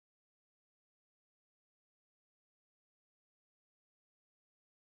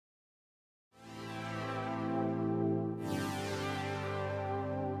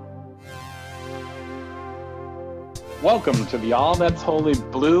Welcome to the All That's Holy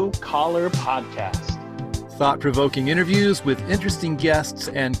Blue Collar Podcast. Thought-provoking interviews with interesting guests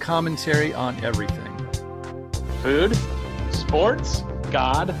and commentary on everything. Food, sports,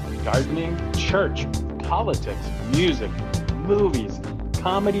 God, gardening, church, politics, music, movies,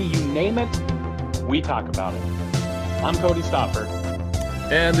 comedy, you name it, we talk about it. I'm Cody Stopper.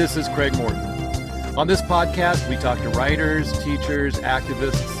 And this is Craig Morton. On this podcast, we talk to writers, teachers,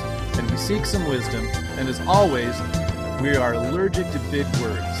 activists, and we seek some wisdom. And as always, we are allergic to big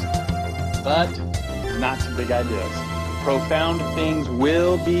words. But not to big ideas. Profound things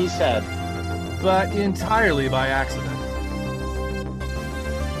will be said. But entirely by accident.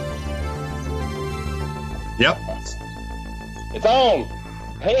 Yep. It's on.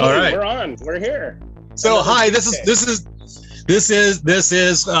 Hey, all right. We're on. We're here. So hi, this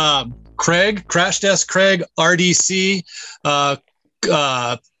is Craig, Crash Test Craig, RDC,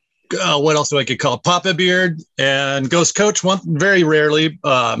 what else do I could call it? Papa Beard and Ghost Coach. One very rarely.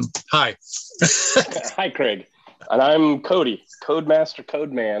 Hi. Hi, Craig. And I'm Cody, Codemaster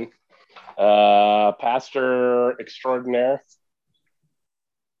Codeman, pastor extraordinaire,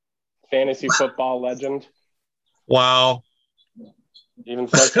 fantasy football legend. Wow. Even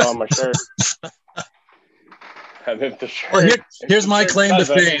says so on my shirt. And if the shirt, well, here's my claim to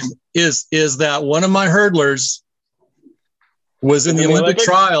fame is that one of my hurdlers was in the Olympic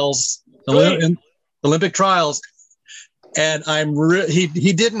trials, Olympic trials, and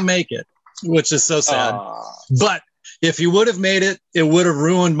he didn't make it, which is so sad. But if he would have made it, it would have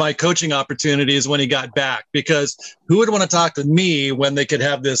ruined my coaching opportunities when he got back, because who would want to talk to me when they could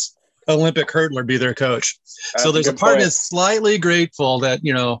have this Olympic hurdler be their coach? That's so there's a part that's slightly grateful that,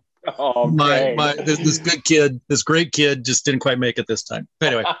 you know, this great kid just didn't quite make it this time.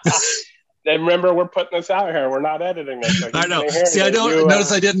 Anyway. And remember, we're putting this out here. We're not editing this. I know. See, I don't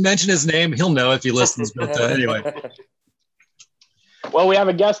notice I didn't mention his name. He'll know if he listens, but anyway. Well, we have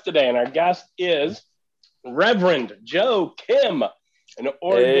a guest today, and our guest is Reverend Joe Kim, an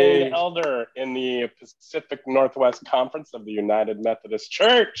ordained elder in the Pacific Northwest Conference of the United Methodist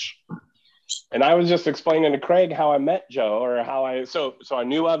Church. And I was just explaining to Craig how I met Joe, or how I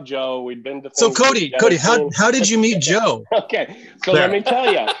knew of Joe. We'd been to things. So Cody, how did you meet Joe? Okay, so let me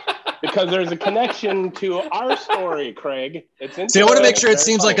tell you, because there's a connection to our story, Craig. See, I want to make sure it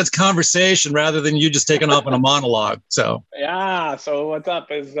seems like it's conversation rather than you just taking off on a monologue. So yeah. So what's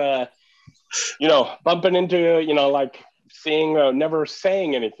up is bumping into like seeing, never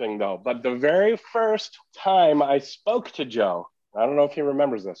saying anything though. But the very first time I spoke to Joe, I don't know if he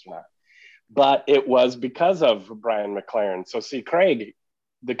remembers this or not, but it was because of Brian McLaren. So see, Craig,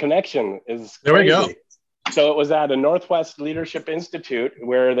 the connection is crazy. There we go. So it was at a Northwest Leadership Institute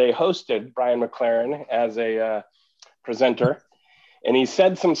where they hosted Brian McLaren as a presenter. And he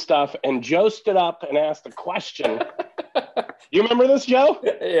said some stuff, and Joe stood up and asked a question. You remember this, Joe?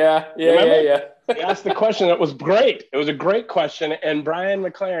 Yeah. He asked the question. It was great. It was a great question. And Brian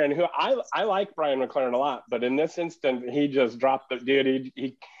McLaren, who I like Brian McLaren a lot, but in this instant, he just dropped the dude.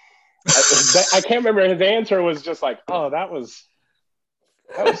 I can't remember. His answer was just like, "Oh, that was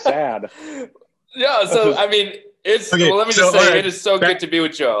sad." Yeah. So I mean, it's. Okay, well, let me just say, right, it is so good to be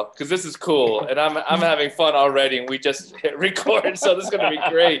with Joe, because this is cool, and I'm having fun already, and we just hit record, so this is going to be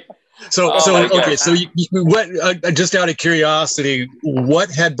great. So what? Just out of curiosity, what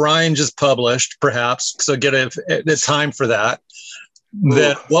had Brian just published? Perhaps so get a time for that.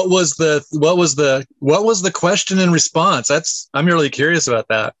 Then what was the question and response? I'm really curious about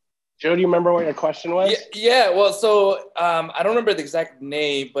that. Joe, do you remember what your question was? Yeah. Well, so I don't remember the exact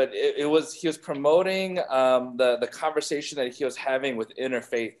name, but he was promoting the conversation that he was having with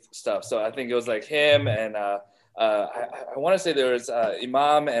interfaith stuff. So I think it was like him and I want to say there was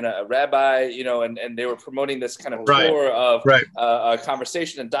imam and a rabbi, and they were promoting this kind of tour of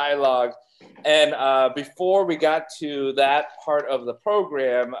conversation and dialogue. And before we got to that part of the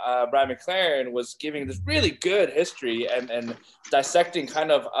program, Brian McLaren was giving this really good history and dissecting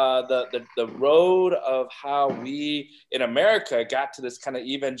kind of the road of how we in America got to this kind of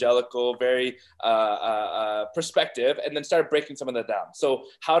evangelical, very perspective, and then started breaking some of that down. So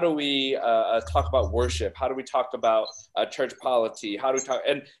how do we talk about worship? How do we talk about church polity? How do we talk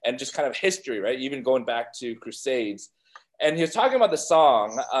and just kind of history, right? Even going back to Crusades. And he was talking about the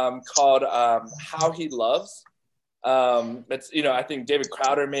song called "How He Loves." It's I think David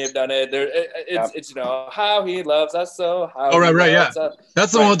Crowder may have done it. It's how he loves us so. Yeah.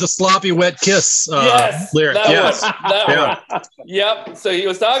 That's the one with the sloppy wet kiss lyric. That one. Yep. So he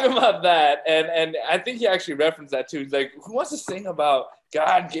was talking about that, and I think he actually referenced that too. He's like, who wants to sing about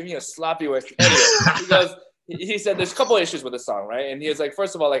God giving you a sloppy wet kiss? Anyway, he said there's a couple of issues with the song, right? And he was like,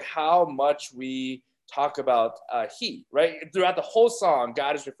 first of all, like how much we talk about he, right? Throughout the whole song,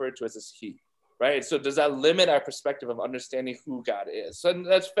 God is referred to as he, right? So does that limit our perspective of understanding who God is? So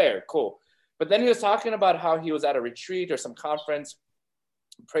that's fair, cool. But then he was talking about how he was at a retreat or some conference,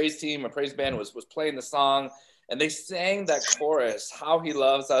 praise team or praise band was playing the song, and they sang that chorus, how he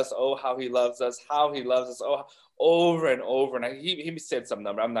loves us, oh, how he loves us, how he loves us, oh, over and over. And he said some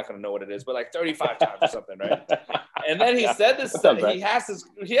number, I'm not going to know what it is, but like 35 times or something, right? And then he said this, he has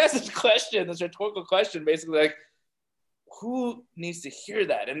this question, this rhetorical question, basically like, who needs to hear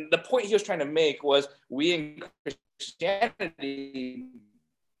that? And the point he was trying to make was we in Christianity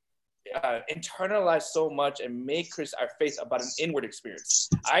internalize so much and make our faith about an inward experience.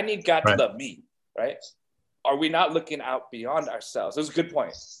 I need God to love me, right? Are we not looking out beyond ourselves? It was a good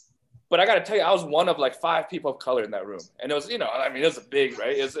point. But I got to tell you, I was one of like 5 people of color in that room. And it was, it was a big,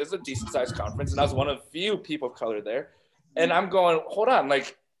 right? It's a decent sized conference. And I was one of few people of color there. And I'm going, hold on,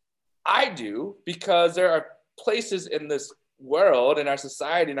 like I do, because there are places in this world, in our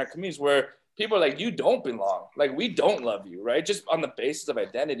society, in our communities where people are like, you don't belong. Like, we don't love you, right? Just on the basis of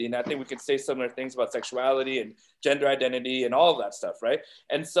identity. And I think we can say similar things about sexuality and gender identity and all of that stuff, right?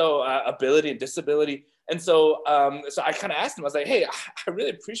 And so ability and disability. And so so I kind of asked him, I was like, hey, I really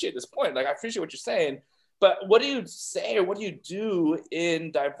appreciate this point. Like, I appreciate what you're saying. But what do you say or what do you do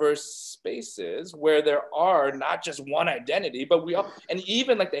in diverse spaces where there are not just one identity, but and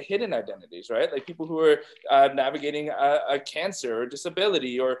even like the hidden identities, right? Like people who are navigating a cancer or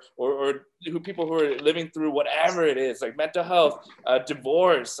disability or people who are living through whatever it is, like mental health,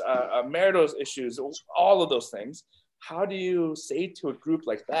 divorce, marital issues, all of those things. How do you say to a group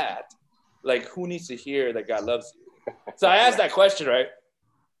like that, like, who needs to hear that God loves you? So I asked that question, right?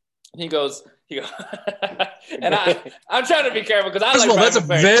 He goes, and I'm trying to be careful because First of all, that's a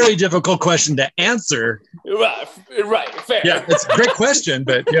very difficult question to answer. Right, fair. Yeah, it's a great question,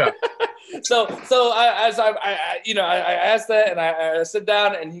 but yeah. So I asked that, and I sit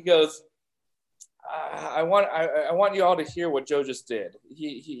down, and he goes, I want you all to hear what Joe just did.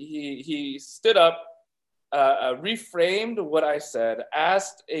 He stood up, reframed what I said,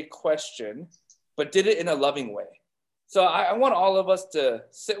 asked a question, but did it in a loving way. So I want all of us to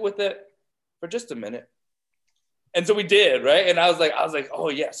sit with it for just a minute. And so we did, right? And I was like, oh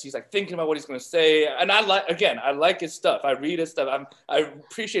yes. He's like thinking about what he's going to say. And I like his stuff. I read his stuff. I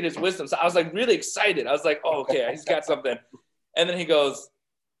appreciate his wisdom. So I was like really excited. I was like, oh, okay, he's got something. And then he goes,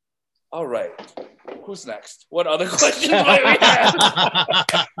 all right, who's next? What other questions might we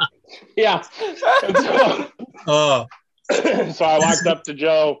have? Yeah. So I walked up to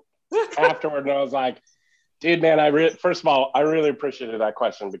Joe afterward and I was like, dude, man, first of all, I really appreciated that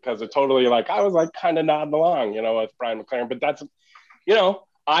question because it totally, like, I was like kind of nodding along, with Brian McLaren, but that's,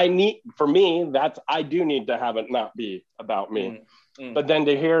 I do need to have it not be about me. Mm-hmm. But then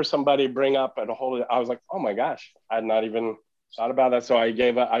to hear somebody bring up I was like, oh my gosh, I had not even thought about that. So I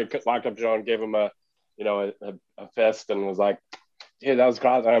walked up to Joe and gave him a fist and was like, dude, that was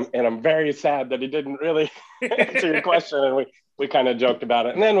awesome. And I'm very sad that he didn't really answer your question. And we kind of joked about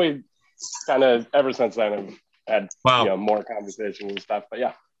it. And then we kind of ever since then have had more conversations and stuff. But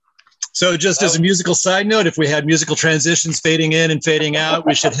yeah. So just as a musical side note, if we had musical transitions fading in and fading out,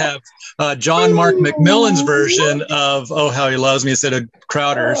 we should have John Mark McMillan's version of "Oh How He Loves Me" instead of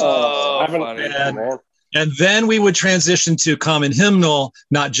Crowder's. And then we would transition to Common Hymnal,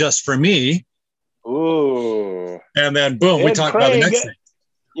 Not Just for Me. Ooh. And then boom, we talk about the next thing.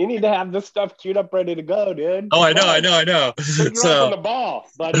 You need to have this stuff queued up, ready to go, dude. Oh, I know. You're on the ball,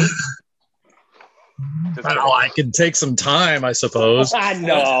 buddy. Well, I can take some time, I suppose. I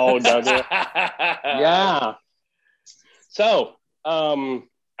know. Yeah. So,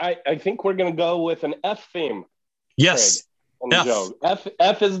 I think we're going to go with an F theme. Yes. F. Joe.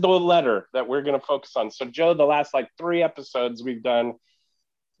 F is the letter that we're going to focus on. So, Joe, the last 3 episodes we've done,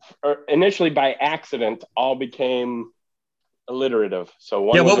 initially by accident, all became alliterative.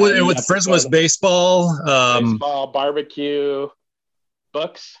 So the first was baseball, baseball, barbecue,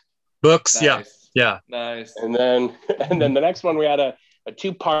 books. Nice. Yeah. Nice. And then the next one we had a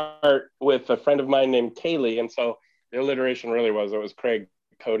 2-part with a friend of mine named Kaylee, and so the alliteration really was Craig,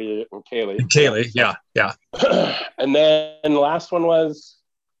 Cody, and Kaylee. Yeah. And then the last one was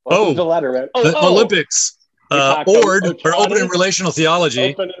the letter, man. Olympics. Open in Relational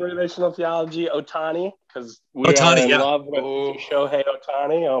Theology. Open in Relational Theology, Ohtani, because we are in love with Shohei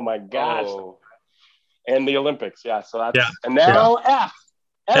Ohtani. Oh my gosh. And the Olympics, yeah. So that's and now F.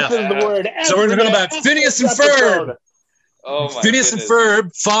 F is the word. So we're going about Phineas and Ferb. Oh my Phineas and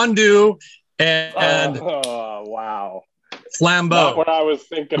Ferb, fondue, and wow. Flambeau. Not what I was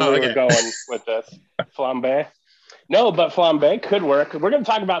thinking we were going with this. Flambe. No, but flambe could work. We're going to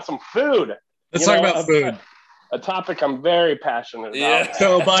talk about some food. Let's talk about food. A topic I'm very passionate about. Yeah.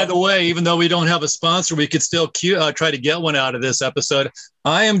 So, by the way, even though we don't have a sponsor, we could still try to get one out of this episode.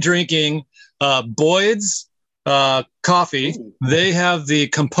 I am drinking Boyd's coffee. They have the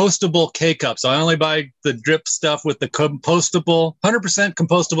compostable K-cups. I only buy the drip stuff with the compostable, 100%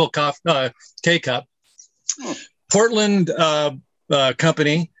 compostable K-cup. Portland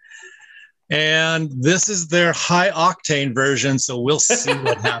company. And this is their high octane version. So we'll see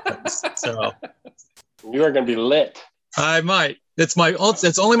what happens. So you are going to be lit. I might. It's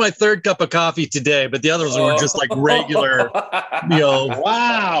only my third cup of coffee today, but the others were just like regular,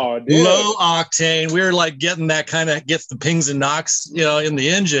 wow, dude. low octane. We were like getting that kind of gets the pings and knocks, in the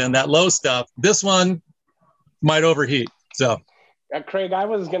engine, that low stuff. This one might overheat. So, Craig, I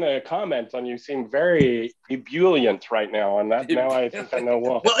was going to comment on you seem very ebullient right now, and that now I think I know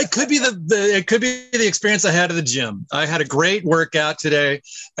why. Well, it could be the experience I had at the gym. I had a great workout today,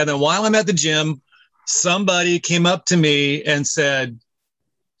 and then while I'm at the gym, somebody came up to me and said,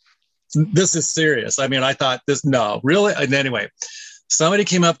 "This is serious." I mean, I thought no, really? And anyway, somebody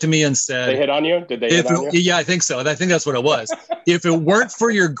came up to me and said, "They hit on you? Did they hit on you?" Yeah, I think so. I think that's what it was. If it weren't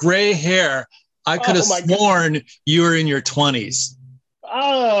for your gray hair, I could have sworn you were in your 20s.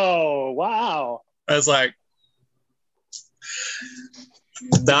 Oh, wow. I was like,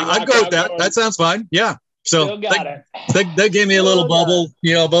 I'd go with that. That sounds fine. Yeah. So they gave me a little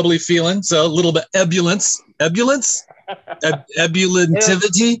bubbly feeling. So a little bit ebullience,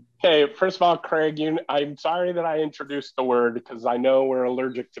 ebullitivity. Okay, first of all, Craig, I'm sorry that I introduced the word because I know we're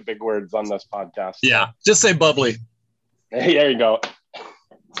allergic to big words on this podcast. Yeah, just say bubbly. There you go.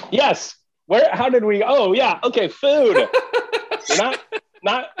 Yes. How did we? Oh, yeah. Okay, food.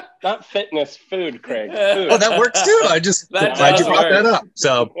 Not fitness, food, Craig. Food. Oh, that works too. I just glad you brought that up.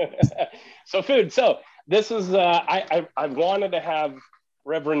 So, so food. So this is I've wanted to have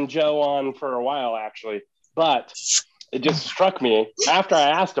Reverend Joe on for a while actually, but it just struck me after I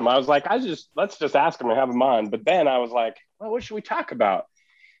asked him. I was like, let's just ask him and have him on. But then I was like, well, what should we talk about?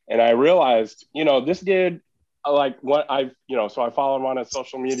 And I realized, this dude, like what so I follow him on his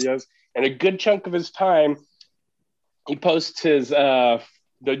social medias, and a good chunk of his time, he posts his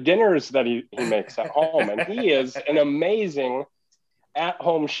the dinners that he makes at home, and he is an amazing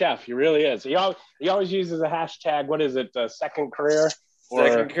at-home chef. He really is. He always uses a hashtag. What is it? Second career.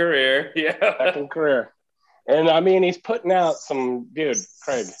 Second career. Yeah. Second career. And I mean, he's putting out some dude,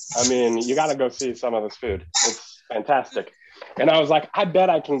 Craig. I mean, you got to go see some of this food. It's fantastic. And I was like, I bet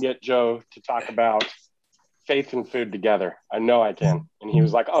I can get Joe to talk about faith and food together. I know I can. And he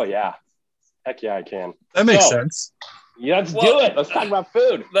was like, oh yeah, heck yeah, I can. That makes sense. Yeah, let's do it. Let's talk about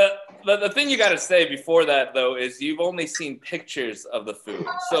food. The thing you got to say before that though is you've only seen pictures of the food.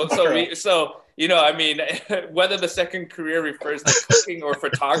 So I mean, whether the second career refers to cooking or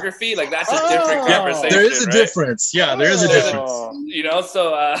photography, like that's a different conversation. There is a difference. Yeah, there is a difference. So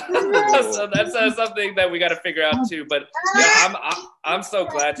that's something that we got to figure out too. But yeah, I'm so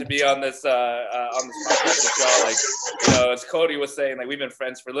glad to be on this podcast with y'all. Like, as Cody was saying, like we've been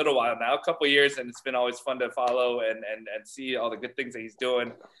friends for a little while now, a couple of years, and it's been always fun to follow and see all the good things that he's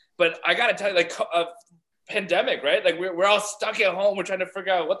doing. But I got to tell you, like, pandemic, right? Like we're all stuck at home. We're trying to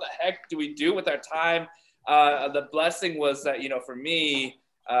figure out what the heck do we do with our time. The blessing was that, for me,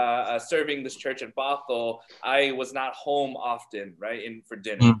 serving this church in Bothell, I was not home often, right? For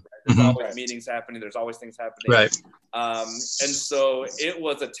dinner. Right? There's always meetings happening. There's always things happening. Right. And so it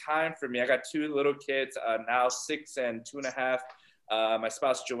was a time for me. I got two little kids, now 6 and 2.5. My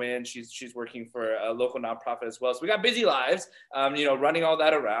spouse, Joanne, she's working for a local nonprofit as well. So we got busy lives, running all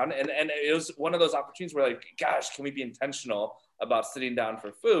that around. And it was one of those opportunities where like, gosh, can we be intentional about sitting down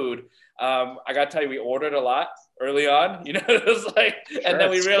for food? I got to tell you, we ordered a lot early on, it was like, and then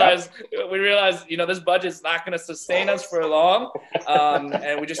we realized, this budget's not going to sustain us for long.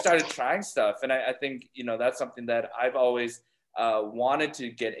 And we just started trying stuff. And I think, that's something that I've always wanted to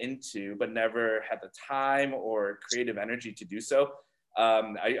get into, but never had the time or creative energy to do so.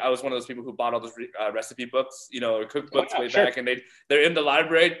 I was one of those people who bought all those recipe books, or cookbooks way back, and they're in the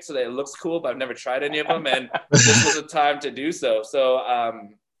library, so that it looks cool, but I've never tried any of them, and this was a time to do so. So,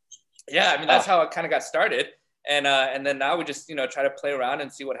 that's how it kind of got started. And then now we just, try to play around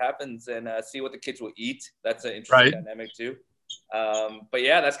and see what happens and see what the kids will eat. That's an interesting dynamic too. But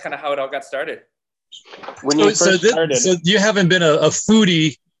yeah, that's kind of how it all got started. When you first started, so you haven't been a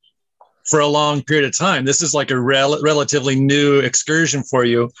foodie for a long period of time. This is like a relatively new excursion for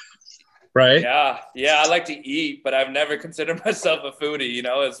you, right? Yeah. I like to eat, but I've never considered myself a foodie.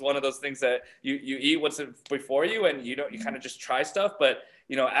 It's one of those things that you eat what's before you, and you kind of just try stuff. But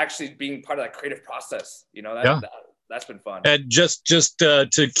actually being part of that creative process, that's been fun. And just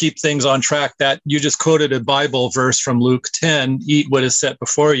to keep things on track, that you just quoted a Bible verse from Luke 10, eat what is set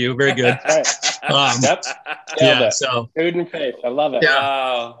before you. Very good. Yep. Yeah, so food and faith. I love it. Yeah.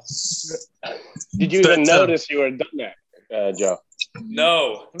 Wow. Did you even notice you were done that, Joe?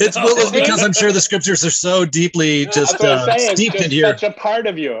 No. It's because I'm sure the scriptures are so deeply just steeped in here. It's such a part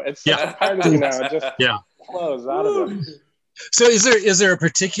of you. It's such a part of you now. It just flows out of it. So is there a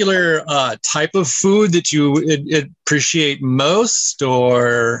particular type of food that you appreciate most,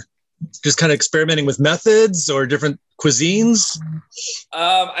 or just kind of experimenting with methods or different cuisines?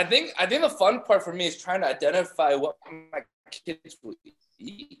 I think the fun part for me is trying to identify what my kids will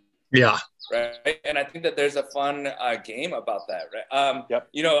eat. Yeah. Right. And I think that there's a fun game about that. Right. Yep.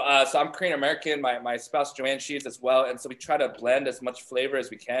 So I'm Korean American. My spouse, Joanne, she is as well. And so we try to blend as much flavor as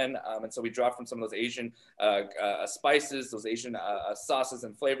we can. And so we draw from some of those Asian spices, those Asian sauces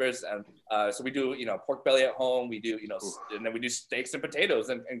and flavors. And so we do, pork belly at home. We do, and then we do steaks and potatoes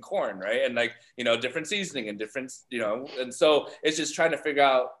and corn. Right. And different seasoning and different, and so it's just trying to figure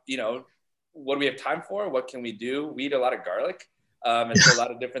out, what do we have time for? What can we do? We eat a lot of garlic. And so a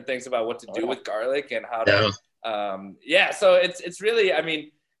lot of different things about what to do with garlic and how to, so it's really,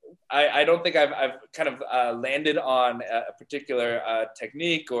 I don't think I've kind of landed on a particular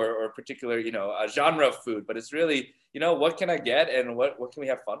technique or a particular, genre of food, but it's really, what can I get and what can we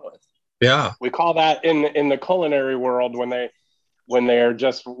have fun with? Yeah. We call that in the culinary world when they are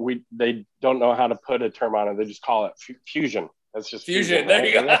just, they don't know how to put a term on it. They just call it fusion. That's just fusion. There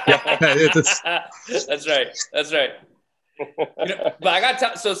you go. That's right. But I got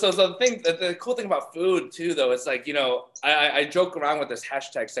to so the cool thing about food too, though, it's like, I joke around with this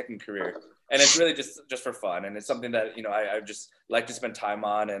hashtag second career, and it's really just for fun, and it's something that I just like to spend time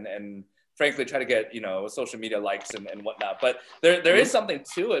on, and frankly try to get social media likes and whatnot. But there is something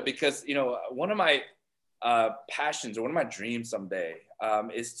to it, because one of my passions, or one of my dreams someday,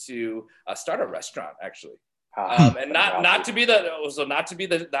 is to start a restaurant, actually. And not to be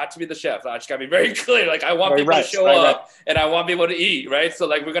the chef. I just gotta be very clear. Like, I want people to show up, and I want people to eat, right? So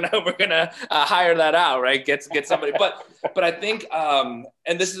like we're gonna hire that out, right? Get somebody. But I think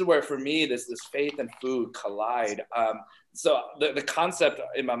and this is where for me this faith and food collide. So the concept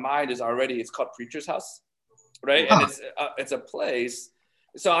in my mind is it's called Preacher's House, right? And it's a place.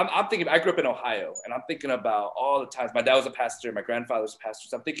 So I'm thinking, I grew up in Ohio, and I'm thinking about all the times. My dad was a pastor, my grandfather was a pastor.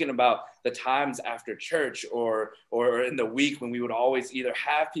 So I'm thinking about the times after church or in the week when we would always either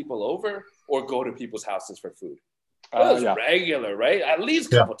have people over or go to people's houses for food. It was regular, right? At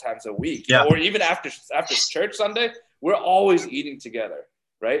least a couple times a week, or even after church Sunday, we're always eating together,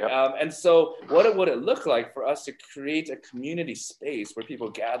 right? Yep. And so what would it look like for us to create a community space where people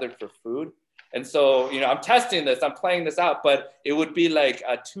gathered for food? And so, I'm testing this, I'm playing this out, but it would be like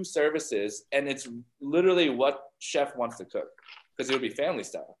 2 services, and it's literally what chef wants to cook, because it would be family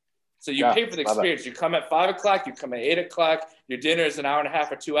style. So you pay for the experience. You come at 5 o'clock, you come at 8 o'clock, your dinner is an hour and a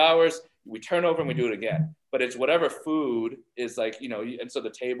half or 2 hours. We turn over and we do it again. But it's whatever food is like, and so the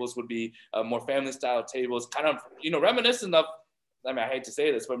tables would be more family style tables, kind of, reminiscent of, I hate to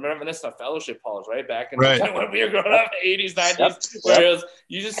say this, but reminiscent of fellowship halls, right? Back in when we were growing up, 80s, 90s, where it was,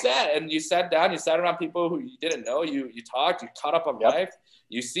 you just sat down, you sat around people who you didn't know, you talked, you caught up on life,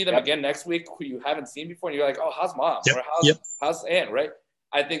 you see them again next week who you haven't seen before, and you're like, oh, how's mom? Or how's aunt, right?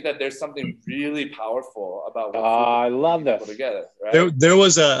 I think that there's something really powerful about what I love that together, right? There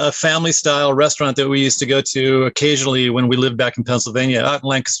was a family style restaurant that we used to go to occasionally when we lived back in Pennsylvania, out in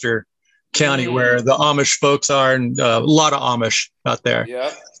Lancaster County, where the Amish folks are, and a lot of Amish out there.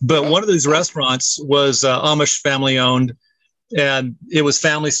 But one of these restaurants was Amish family owned, and it was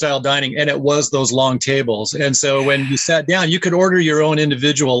family style dining, and it was those long tables. And so when you sat down, you could order your own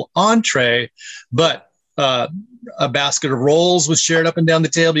individual entree, but a basket of rolls was shared up and down the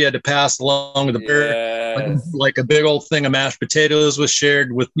table. You had to pass along with the beer, like a big old thing of mashed potatoes was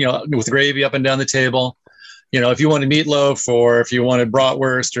shared with gravy up and down the table. If you wanted meatloaf, or if you wanted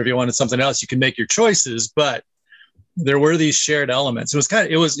bratwurst, or if you wanted something else, you can make your choices. But there were these shared elements. It was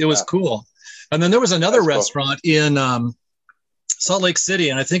cool. And then there was another restaurant in Salt Lake City,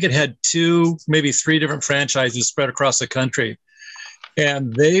 and I think it had 2, maybe 3 different franchises spread across the country.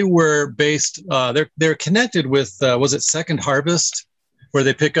 And they were based. They're connected with was it Second Harvest, where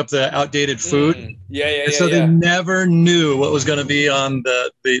they pick up the outdated food. So they never knew what was going to be on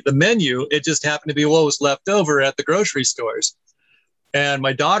the menu. It just happened to be what was left over at the grocery stores. And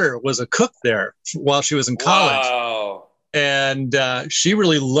my daughter was a cook there while she was in college. Wow. And she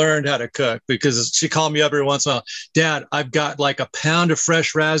really learned how to cook, because she called me up every once in a while. Dad, I've got like a pound of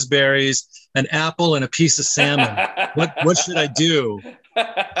fresh raspberries, an apple, and a piece of salmon. What should I do?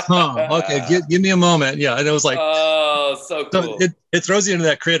 Okay, give me a moment. Yeah, and it was like, Oh, so cool. So it throws you into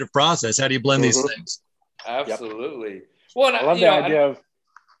that creative process. How do you blend these things? Absolutely. Yep. Well, I love the idea of.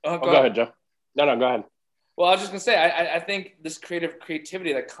 Go ahead, Joe. No, go ahead. Well, I was just gonna say, I think this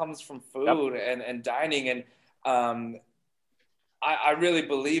creativity that comes from food and dining, and I really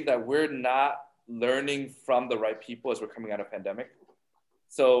believe that we're not learning from the right people as we're coming out of pandemic.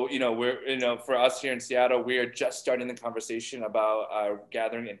 So, for us here in Seattle, we are just starting the conversation about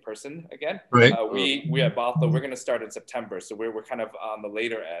gathering in person again. Right. We at Bothell, we're going to start in September. So we're kind of on the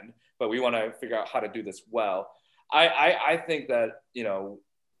later end, but we want to figure out how to do this well. I think that,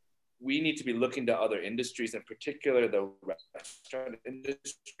 we need to be looking to other industries, in particular the restaurant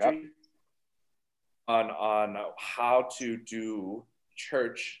industry, on how to do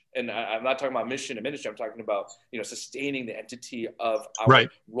church. And I'm not talking about mission and ministry. I'm talking about, sustaining the entity of our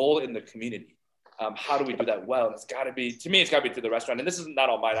role in the community. How do we do that well? And it's got to be through the restaurant. And this is not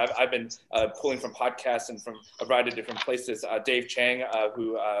all mine. I've been pulling from podcasts and from a variety of different places. Dave Chang,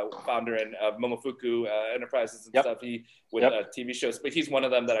 who founder of Momofuku Enterprises and stuff, with TV shows, but he's one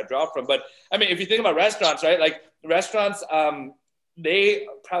of them that I draw from. But I mean, if you think about restaurants, right? Like restaurants, they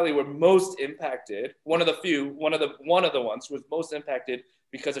probably were most impacted. One of the ones who was most impacted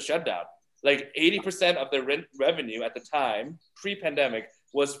because of shutdown. Like 80% of their revenue at the time, pre-pandemic,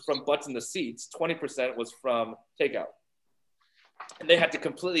 was from butts in the seats. 20% was from takeout. And they had to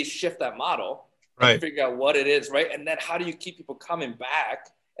completely shift that model and figure out what it is, right? And then how do you keep people coming back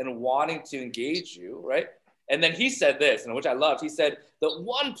and wanting to engage you, right? And then he said this, and which I loved. He said, the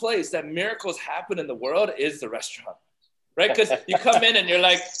one place that miracles happen in the world is the restaurant. Right? Because you come in and you're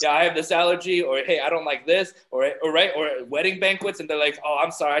like, yeah, I have this allergy, or hey, I don't like this, or wedding banquets, and they're like, oh,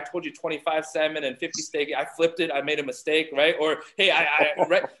 I'm sorry, I told you 25 salmon and 50 steak. I flipped it. I made a mistake, right? Or hey,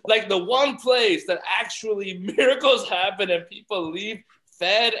 like the one place that actually miracles happen and people leave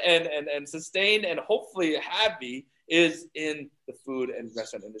fed and sustained and hopefully happy is in the food and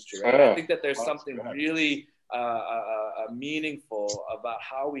restaurant industry. Right? I think that there's something really meaningful about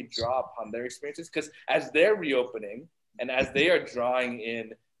how we draw upon their experiences, because as they're reopening, and as they are drawing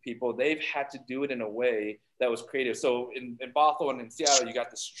in people, they've had to do it in a way that was creative. So in Bothell and in Seattle, you got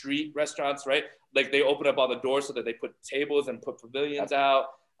the street restaurants, right? Like they open up all the doors so that they put tables and put pavilions out.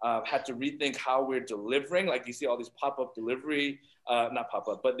 Had to rethink how we're delivering. Like you see all these pop-up delivery, not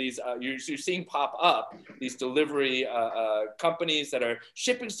pop-up, but these you're seeing pop up these delivery companies that are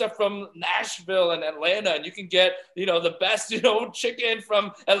shipping stuff from Nashville and Atlanta, and you can get the best chicken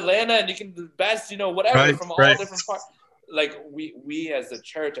from Atlanta, and you can the best whatever from all different parts. Like we as a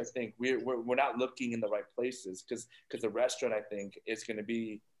church, I think we're not looking in the right places, because the restaurant, I think, is going to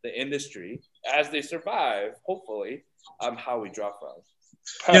be the industry as they survive, hopefully, how we draw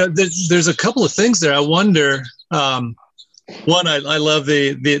from. There's a couple of things there. I wonder. One, I love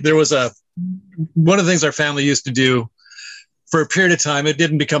there was one of the things our family used to do for a period of time. It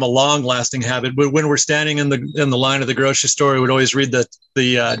didn't become a long-lasting habit, but when we're standing in the line of the grocery store, we would always read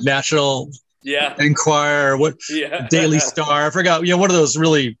the National Enquirer, Daily Star. I forgot, one of those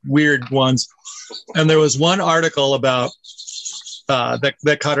really weird ones. And there was one article about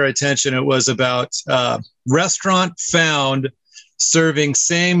that caught our attention. It was about restaurant found serving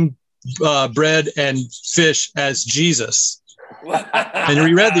same bread and fish as Jesus. And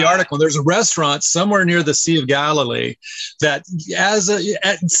we read the article. There's a restaurant somewhere near the Sea of Galilee that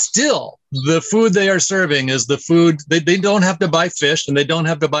still the food they are serving is the food. They don't have to buy fish and they don't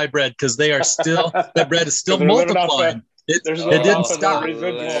have to buy bread, because they are still, that bread is still multiplying. It didn't stop. And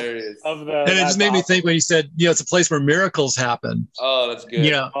it just made me think when you said, it's a place where miracles happen. Oh, that's good.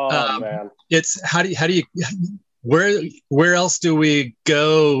 Man. It's how do you where else do we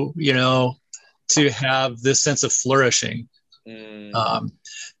go, to have this sense of flourishing?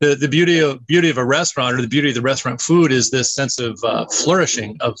 The beauty of a restaurant, or the beauty of the restaurant food, is this sense of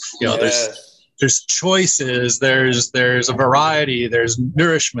flourishing of, there's choices, there's a variety, there's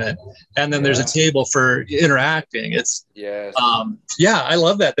nourishment, and then there's a table for interacting. It's, I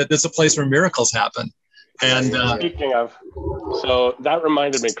love that there's a place where miracles happen. And speaking of, so that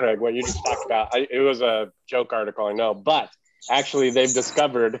reminded me, Craig, what you just talked about. It was a joke article, I know, but actually they've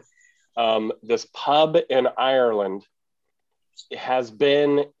discovered this pub in Ireland has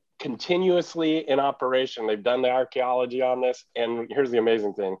been continuously in operation. They've done the archaeology on this, and here's the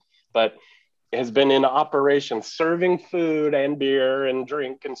amazing thing, but it has been in operation serving food and beer and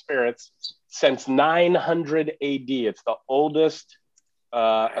drink and spirits since 900 AD. It's the oldest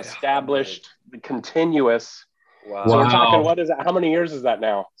established continuous. Wow. So we're talking, what is that? How many years is that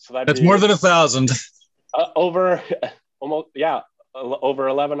now? So that's more than 1,000. Over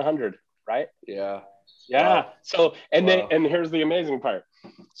 1,100. right? Yeah. Yeah. Wow. So, and Wow. and here's the amazing part.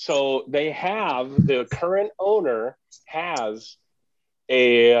 So the current owner has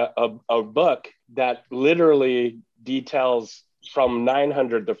a book that literally details from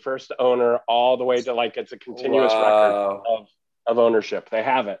 900, the first owner, all the way to like it's a continuous record of ownership. They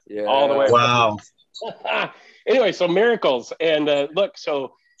have it all the way. Wow. Anyway, so miracles. And look,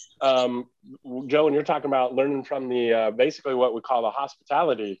 so Joe, when you're talking about learning from the basically what we call the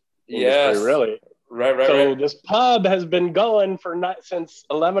hospitality industry, really. Right. So this pub has been going since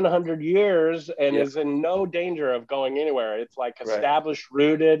 1100 years and is in no danger of going anywhere. It's like established,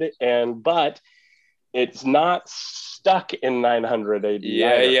 rooted, but it's not stuck in 900 AD.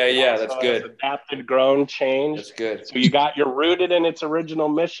 Yeah. That's good. It's adapted, grown, changed. That's good. So you're rooted in its original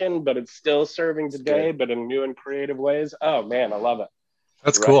mission, but it's still serving today, but in new and creative ways. Oh man, I love it.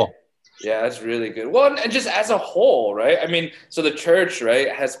 That's cool. Yeah, that's really good. Well, and just as a whole, right? I mean, so the church, right,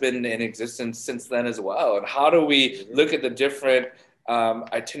 has been in existence since then as well. And how do we look at the different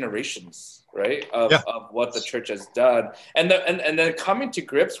itinerations, right, of what the church has done, and then coming to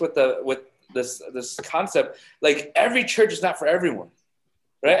grips with this concept, like every church is not for everyone,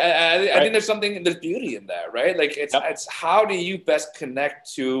 right? I think there's beauty in that, right? Like it's how do you best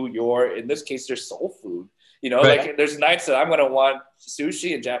connect to in this case, your soul food. You know, like there's nights that I'm going to want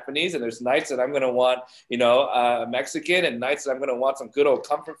sushi and Japanese, and there's nights that I'm going to want, Mexican, and nights that I'm going to want some good old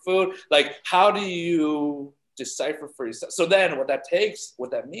comfort food. Like, how do you decipher for yourself? So then what that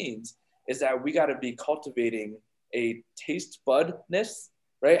means is that we got to be cultivating a taste budness,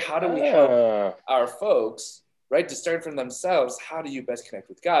 right? How do we help our folks, right, discern from themselves, how do you best connect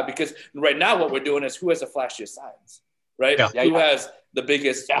with God? Because right now what we're doing is who has the flashiest signs, right? Who has the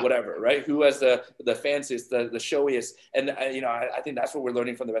biggest whatever, right? Who has the fanciest, the showiest? And I think that's what we're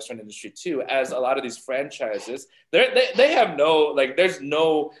learning from the restaurant industry too. As a lot of these franchises, they have there's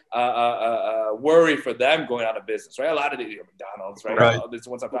no worry for them going out of business, right? A lot of the McDonald's, right? These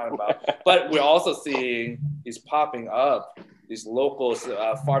ones I'm talking about. But we're also seeing these popping up, these local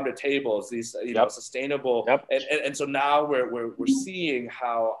farm to tables, these sustainable, and so now we're seeing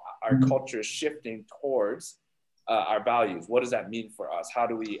how our culture is shifting towards our values. What does that mean for us? How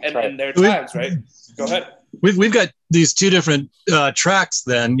do we? And there are times, right? Go ahead. We've got these two different tracks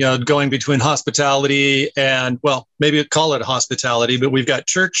then, going between hospitality and, well, maybe call it hospitality, but we've got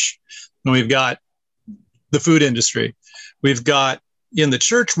church and we've got the food industry. We've got, in the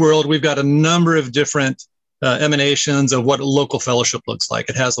church world, we've got a number of different emanations of what a local fellowship looks like.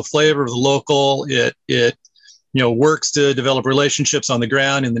 It has the flavor of the local. It works to develop relationships on the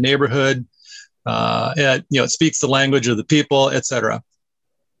ground in the neighborhood. It speaks the language of the people, et cetera.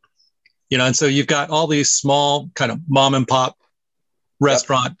 And so you've got all these small kind of mom and pop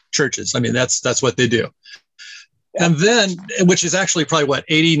restaurant churches. I mean, that's what they do. And then, which is actually probably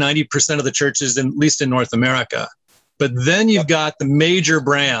 80-90% of the churches, at least in North America. But then you've got the major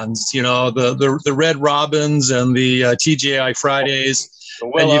brands, the Red Robins and the TGI Fridays.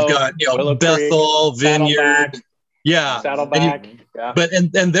 Willow, and you've got, Willow Bethel, Creek, Vineyard. Saddleback.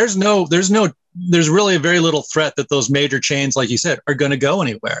 And there's really a very little threat that those major chains, like you said, are going to go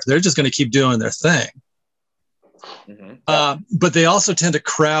anywhere. They're just going to keep doing their thing. But they also tend to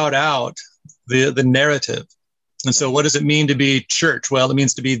crowd out the narrative. And so what does it mean to be church? Well, it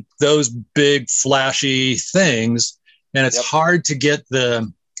means to be those big, flashy things. And it's hard to get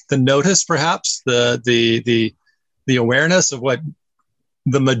the notice, perhaps, the awareness of what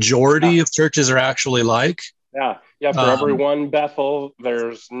the majority of churches are actually like. For every one Bethel,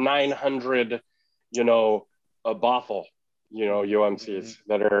 there's 900, a Bothell, UMCs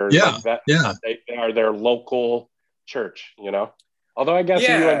that are they are their local church, Although I guess the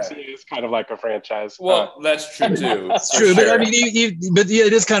UMC is kind of like a franchise. Well, that's true too. It's true, but I mean,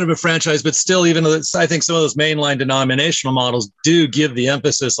 it is kind of a franchise. But still, even though I think some of those mainline denominational models do give the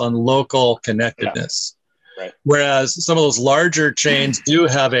emphasis on local connectedness. Right. Whereas some of those larger chains do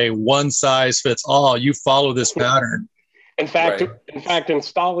have a one size fits all. You follow this pattern. In fact,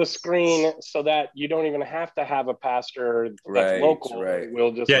 install the screen so that you don't even have to have a pastor that's local.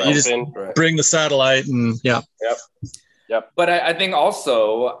 We'll just you just bring the satellite and Yep. But I think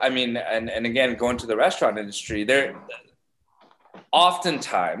also, I mean, and again, going to the restaurant industry, there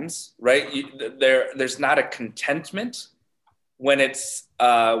oftentimes, right, there's not a contentment when it's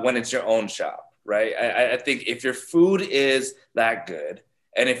your own shop, right? I think if your food is that good,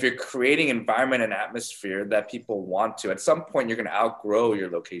 and if you're creating environment and atmosphere that people want to, at some point you're going to outgrow your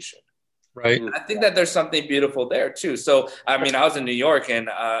location. Right. And I think that there's something beautiful there too. So, I mean, I was in New York and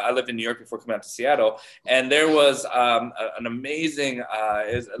I lived in New York before coming out to Seattle. And there was an amazing,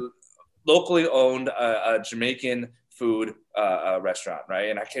 locally owned Jamaican food restaurant, right?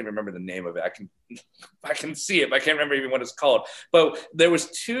 And I can't remember the name of it. I can see it, but I can't remember even what it's called. But there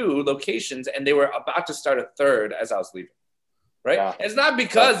was 2 locations, and they were about to start a third as I was leaving. Right. Yeah. It's not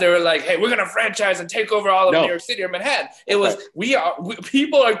because they were like, hey, we're going to franchise and take over all of New York City or Manhattan. It was,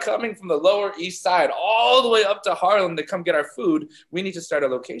 people are coming from the Lower East Side all the way up to Harlem to come get our food. We need to start a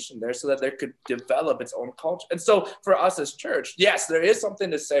location there so that there could develop its own culture. And so for us as church, yes, there is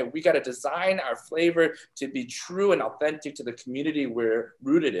something to say. We got to design our flavor to be true and authentic to the community we're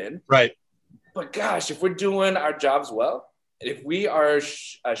rooted in. Right. But gosh, if we're doing our jobs well, if we are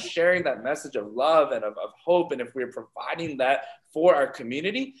sharing that message of love and of hope, and if we're providing that for our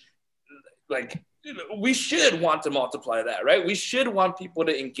community, like, we should want to multiply that, right? We should want people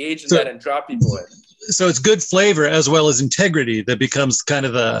to engage in that and draw people in. So it's good flavor as well as integrity that becomes kind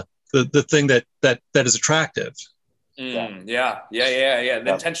of the thing that is attractive. Yeah. The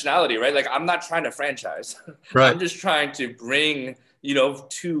intentionality, right? Like, I'm not trying to franchise. Right. I'm just trying to bring,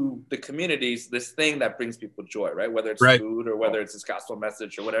 to the communities, this thing that brings people joy, right? Whether it's food or whether it's this gospel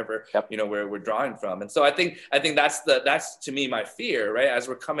message or whatever, where we're drawing from. And so I think that's to me, my fear, right? As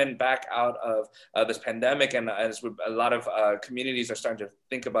we're coming back out of this pandemic, and as a lot of communities are starting to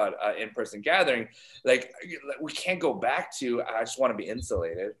think about in-person gathering, like, we can't go back to, I just want to be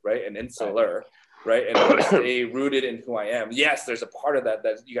insulated, right? And insular, right? And stay rooted in who I am. Yes, there's a part of that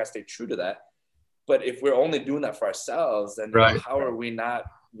you got to stay true to that. But if we're only doing that for ourselves, then how are we not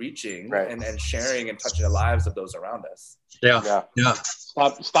reaching and sharing and touching the lives of those around us? Yeah.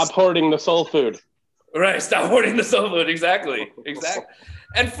 Stop hoarding the soul food. Right. Stop hoarding the soul food. Exactly.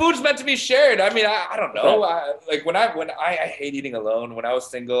 And food's meant to be shared. I mean, I don't know. I hate eating alone. When I was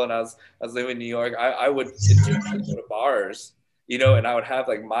single and I was living in New York, I would go to bars, and I would have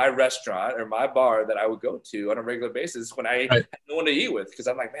like my restaurant or my bar that I would go to on a regular basis when I had no one to eat with, because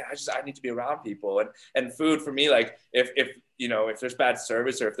I'm like, man, I need to be around people. And food for me, like, if there's bad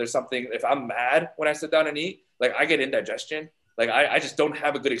service, or if there's something, if I'm mad when I sit down and eat, like, I get indigestion. Like, I just don't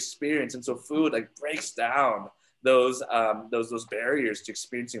have a good experience. And so food, like, breaks down those barriers to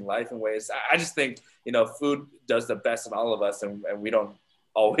experiencing life in ways. I just think, food does the best in all of us, and we don't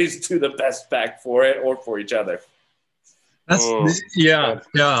always do the best back for it or for each other. Yeah.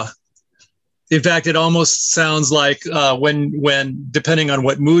 In fact, it almost sounds like when depending on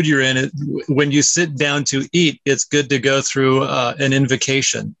what mood you're in, when you sit down to eat, it's good to go through an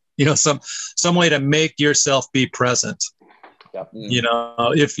invocation. Some way to make yourself be present. Yep.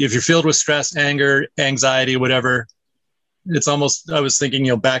 If you're filled with stress, anger, anxiety, whatever, it's almost, I was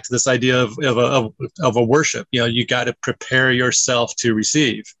thinking, back to this idea of a worship. You got to prepare yourself to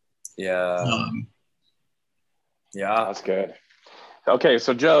receive. Yeah. Yeah, that's good. Okay,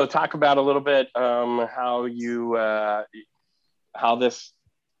 so Joe, talk about a little bit how your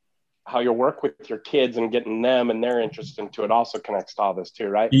work with your kids and getting them and their interest into it also connects to all this too,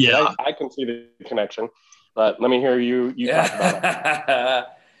 right? Yeah, I can see the connection, but let me hear you talk about it.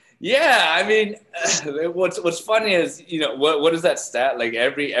 Yeah, I mean, what's funny is, what is that stat? Like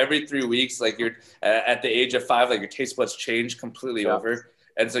every 3 weeks, like you're at the age of 5, like your taste buds change completely over.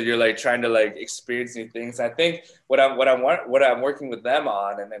 And so you're like trying to like experience new things. I think what I'm working with them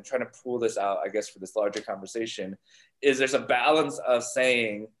on and trying to pull this out, I guess, for this larger conversation, is there's a balance of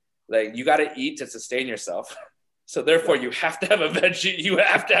saying, like, you got to eat to sustain yourself. So therefore you have to have a veggie, you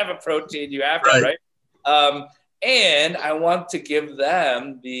have to have a protein, you have to, right? And I want to give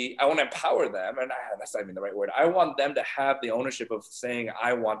them I want to empower them. And that's not even the right word. I want them to have the ownership of saying,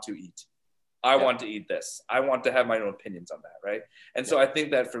 I want to eat. I want to eat this. I want to have my own opinions on that, right? And so I think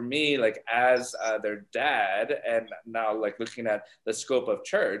that for me, like, as their dad, and now like looking at the scope of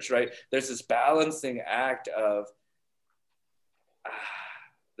church, right? There's this balancing act of,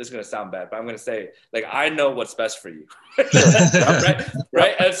 this is going to sound bad, but I'm going to say, like, I know what's best for you,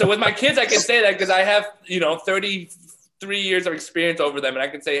 right? And so with my kids, I can say that because I have, 33 years of experience over them, and I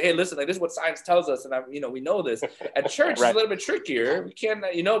can say, hey, listen, like, this is what science tells us, and we know this. At church, it's a little bit trickier. We can't,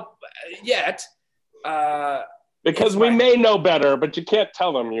 yet. Because we may know better, but you can't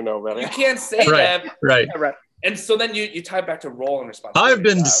tell them you know better. You can't say that. Right. And so then you tie back to role and responsibility. I've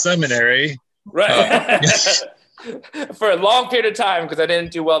been to seminary. Right. For a long period of time, because I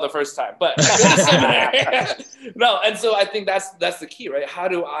didn't do well the first time, but no. And so I think that's the key, right? How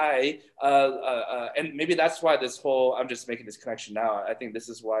do I, and maybe that's why this whole, I'm just making this connection now. I think this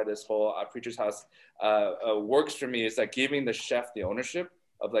is why this whole Preacher's House works for me, is like giving the chef the ownership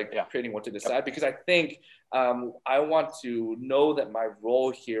of like creating what to decide. Because I think I want to know that my role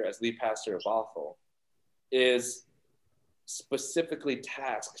here as lead pastor of Bothell is specifically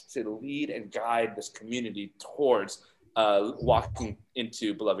tasked to lead and guide this community towards walking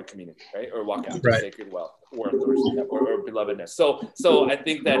into beloved community, right? Or walking into sacred well. self-worth or belovedness. So I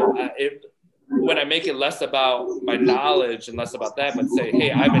think that when I make it less about my knowledge and less about that, but say,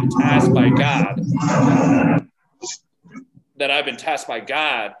 hey, I've been tasked by God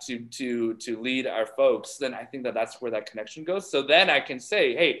to lead our folks, then I think that that's where that connection goes. So then I can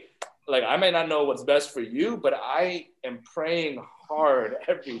say, hey, like, I may not know what's best for you, but I am praying hard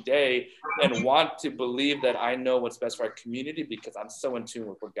every day and want to believe that I know what's best for our community because I'm so in tune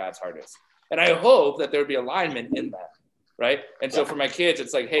with what God's heart is. And I hope that there'll be alignment in that. Right. And so for my kids,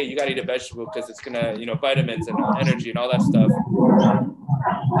 it's like, hey, you got to eat a vegetable because it's going to, vitamins and energy and all that stuff.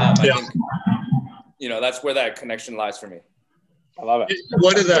 I think, that's where that connection lies for me. I love it.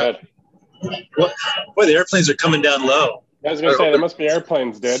 What are the airplanes are coming down low? I was going to say, there must be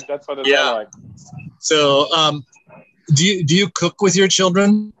airplanes, dude. That's what it sounds like. So, do you cook with your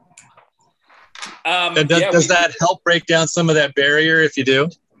children? And does that help break down some of that barrier if you do?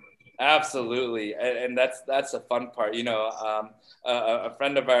 Absolutely. And that's a fun part. A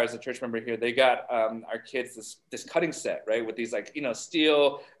friend of ours, a church member here, they got our kids this cutting set, right? With these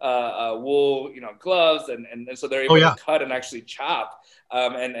steel wool, gloves. And so they're able to cut and actually chop.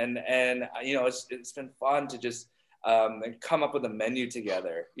 It's been fun to just come up with a menu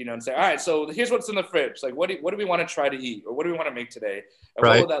together, and say, all right, so here's what's in the fridge. Like, what do we want to try to eat? Or what do we want to make today? And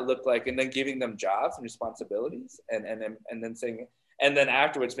what would that look like? And then giving them jobs and responsibilities and then saying, and then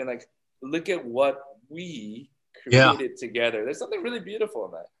afterwards being like, look at what we created together. There's something really beautiful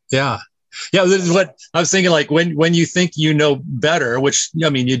in that. Yeah. Yeah. This is what I was thinking, like when you think you know better, which,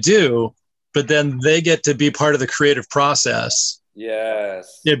 you do, but then they get to be part of the creative process.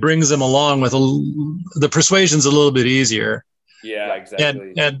 Yes. It brings them along with the persuasion's a little bit easier. Yeah,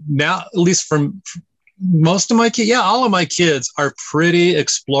 exactly. And now, at least from most of my kids, all of my kids are pretty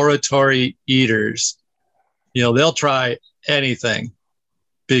exploratory eaters. They'll try anything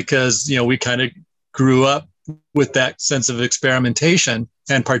because, we kind of grew up with that sense of experimentation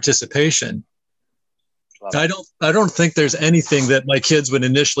and participation. I don't think there's anything that my kids would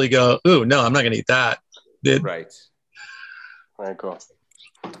initially go, "Ooh, no, I'm not going to eat that." Right. Very cool.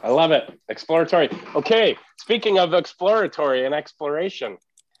 I love it. Exploratory. Okay. Speaking of exploratory and exploration,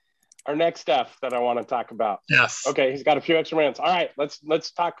 our next F that I want to talk about. Yes. Okay. He's got a few extra minutes. All right.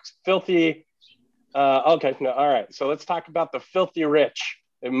 Let's talk filthy. Okay. No. All right. So let's talk about the filthy rich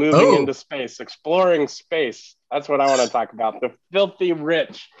and moving into space, exploring space. That's what I want to talk about. The filthy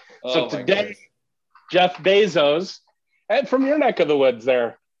rich. So today, Jeff Bezos, and from your neck of the woods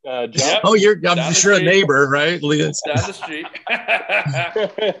there, Jeff. Oh, I'm sure a neighbor, right? Down the street.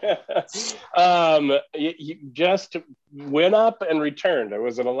 You just went up and returned. It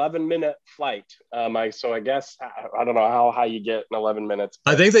was an 11-minute flight. So I guess, I don't know how high you get in 11 minutes.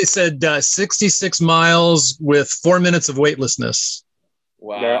 I think they said 66 miles with 4 minutes of weightlessness.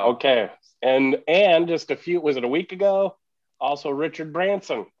 Wow. Yeah, okay. And just was it a week ago? Also, Richard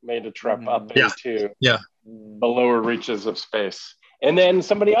Branson made a trip up into the lower reaches of space. And then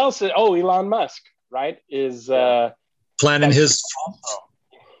somebody else, Elon Musk, right, is planning his.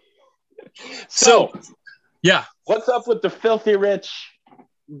 So, what's up with the filthy rich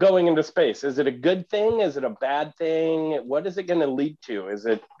going into space? Is it a good thing? Is it a bad thing? What is it going to lead to?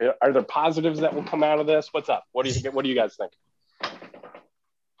 Are there positives that will come out of this? What's up? What do you think? What do you guys think?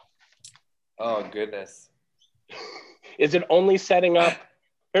 Oh, goodness. Is it only setting up?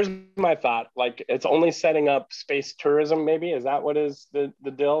 Here's my thought. Like, it's only setting up space tourism, maybe? Is that what is the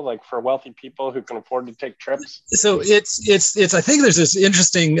deal? Like, for wealthy people who can afford to take trips? So it's I think there's this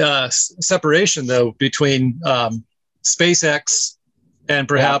interesting separation, though, between SpaceX and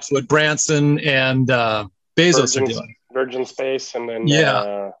perhaps what Branson and Bezos are doing. Virgin Space and then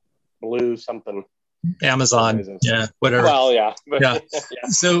Blue something. Amazon, whatever. Well,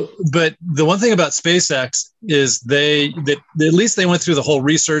 So, but the one thing about SpaceX is they at least they went through the whole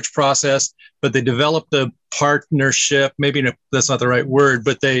research process, but they developed a partnership. Maybe that's not the right word,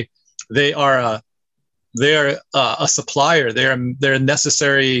 but they are a supplier. They're a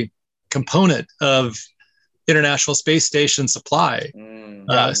necessary component of International Space Station supply.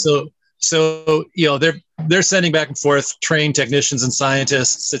 So they're sending back and forth trained technicians and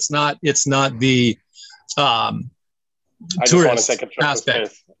scientists. It's not the tourist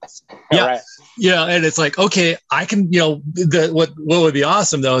aspect. Right. And it's like, okay, I can, what would be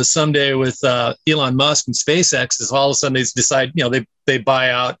awesome though is someday with Elon Musk and SpaceX is all of a sudden they decide, they buy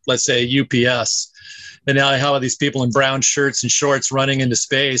out, let's say UPS, and now how are these people in brown shirts and shorts running into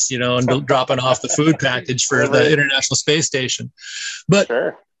space, and dropping off the food package for the International Space Station. But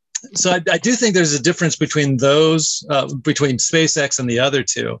so I do think there's a difference between those, between SpaceX and the other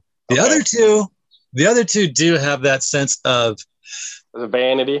two. The other two do have that sense of the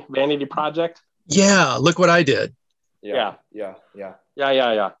vanity project. Yeah, look what I did. Yeah.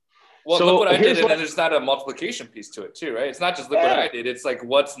 Well, So look what I did, here's and what- then there's not a multiplication piece to it too, right? It's not just look what I did. It's like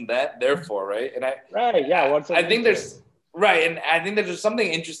what's that there for, right? And I think there's right, and I think that there's something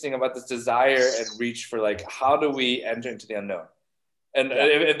interesting about this desire and reach for like how do we enter into the unknown, and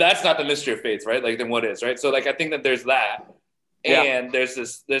if that's not the mystery of faith, right? Like then what is, right? So like I think that there's that, and there's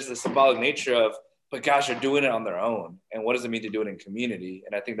this symbolic nature of, but gosh, they're doing it on their own, and what does it mean to do it in community?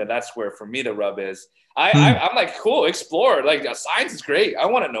 And I think that that's where for me the rub is. I'm like, cool, explore. Like science is great. I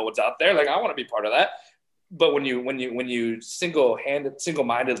want to know what's out there. Like I want to be part of that. But when you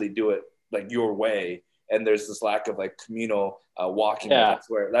single-mindedly do it like your way, and there's this lack of like communal walking, that's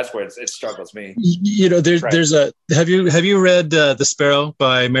where it struggles me. You know, there's a have you read The Sparrow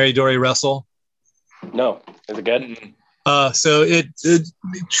by Mary Dory Russell? No, is it good? So it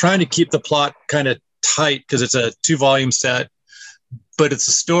trying to keep the plot kind of tight because it's a 2-volume set, but it's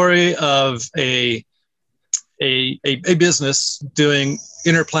a story of a business doing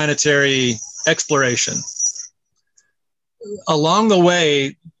interplanetary exploration. Along the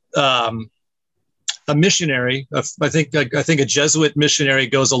way, a missionary, I think a Jesuit missionary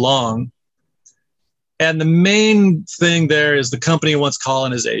goes along, and the main thing there is the company wants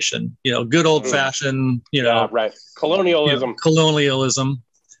colonization. You know, good old fashioned. You know, right. Colonialism. You know, colonialism,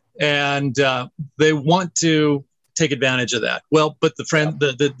 and they want to take advantage of that. Well, but the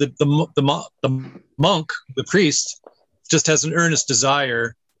monk, the priest, just has an earnest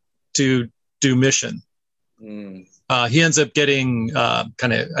desire to do mission. He ends up getting I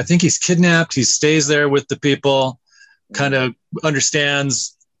think he's kidnapped. He stays there with the people, kind of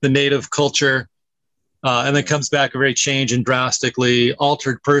understands the native culture, and then comes back a very changed and drastically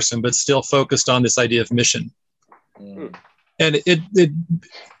altered person, but still focused on this idea of mission. And it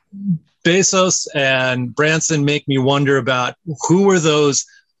Bezos and Branson make me wonder about who were those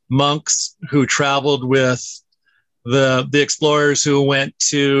monks who traveled with the explorers who went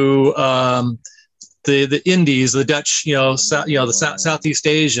to the Indies, the Dutch, the Southeast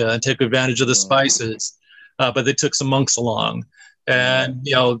Asia, and took advantage of the spices, but they took some monks along. And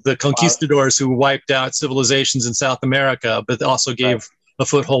the conquistadors who wiped out civilizations in South America, but also gave a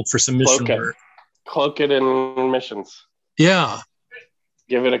foothold for some mission work. Cloak it in missions. Yeah.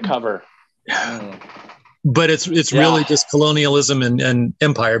 Give it a cover. But it's really just colonialism and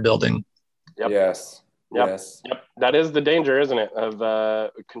empire building. Yep. Yes. Yep. Yes. Yep. That is the danger, isn't it,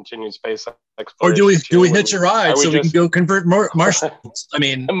 of continued space exploration? Or do we hitch a ride so we can go convert Martians? I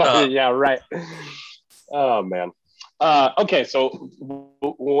mean, yeah, right. Oh man. Okay, so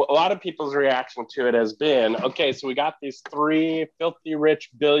a lot of people's reaction to it has been, okay, so we got these 3 filthy rich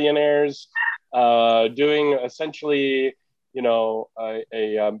billionaires doing essentially,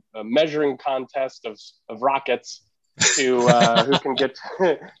 a measuring contest of rockets to who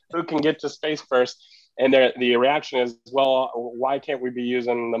can get to space first. And the reaction is, well, why can't we be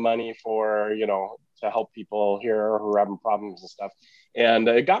using the money for, to help people here who are having problems and stuff? And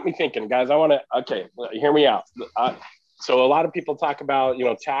it got me thinking, guys, hear me out. So a lot of people talk about,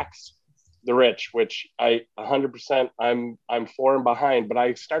 tax the rich, which I 100% I'm for and behind, but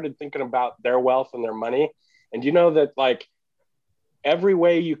I started thinking about their wealth and their money. And you know that like every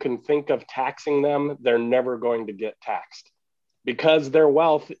way you can think of taxing them, they're never going to get taxed because their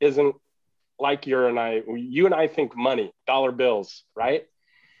wealth isn't like you and I think money, dollar bills, right?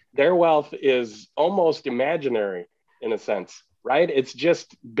 Their wealth is almost imaginary in a sense, right? It's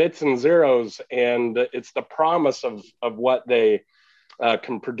just bits and zeros, and it's the promise of what they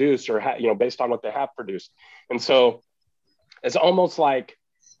can produce or based on what they have produced. And so it's almost like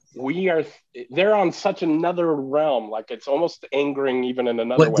they're on such another realm, like it's almost angering even in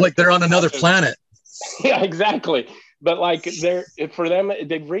another way. Like they're on another planet. Yeah, exactly. But like for them,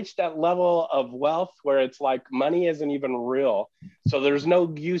 they've reached that level of wealth where it's like money isn't even real. So there's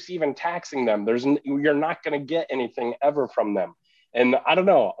no use even taxing them. You're not going to get anything ever from them. And I don't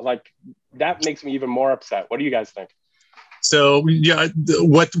know, like that makes me even more upset. What do you guys think? So yeah,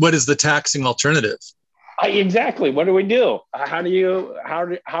 what is the taxing alternative? Exactly. What do we do? How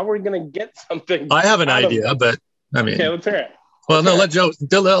are we going to get something? I have an idea, but I mean, okay, let's hear it. Well, no, let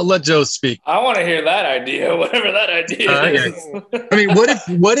Joe speak. I want to hear that idea, whatever that idea is. I mean,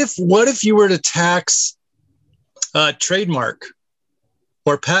 what if you were to tax trademark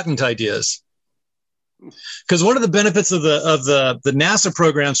or patent ideas? Because one of the benefits of the NASA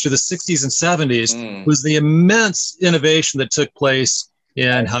programs through the 60s and 70s was the immense innovation that took place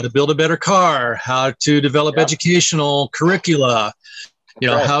in how to build a better car, how to develop educational curricula,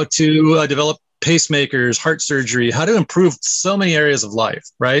 how to develop pacemakers, heart surgery, how to improve so many areas of life,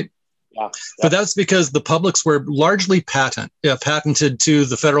 right? Yeah. But that's because the publics were largely patented to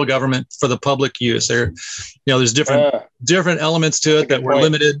the federal government for the public use. There's different elements to it that were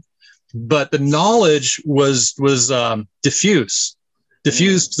limited, but the knowledge was diffused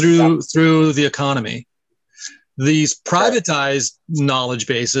through the economy. These privatized knowledge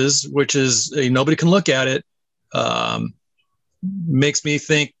bases, which is nobody can look at it, makes me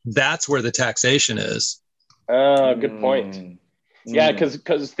think that's where the taxation is. Good point. Yeah,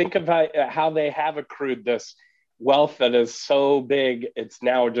 because think of how they have accrued this wealth that is so big, it's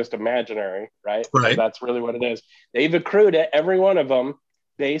now just imaginary, right? Right. So that's really what it is. They've accrued it, every one of them,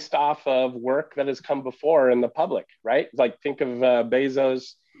 based off of work that has come before in the public, right? Like think of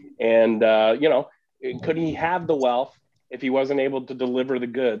Bezos, and could he have the wealth if he wasn't able to deliver the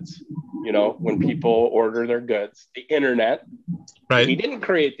goods? When people order their goods, the internet. Right. He didn't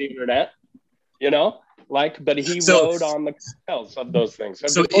create the internet, but he rode on the coattails of those things.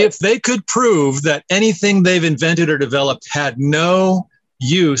 So if they could prove that anything they've invented or developed had no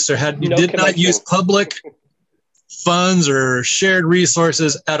use or did not use public funds or shared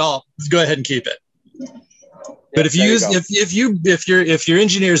resources at all, go ahead and keep it. But if your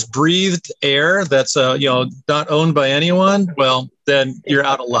engineers breathed air that's not owned by anyone, well, then you're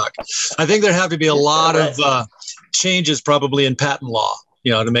out of luck. I think there have to be a lot of changes probably in patent law,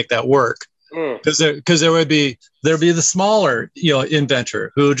 to make that work. Because there'd be the smaller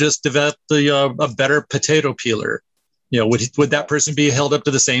inventor who just developed a better potato peeler. Would that person be held up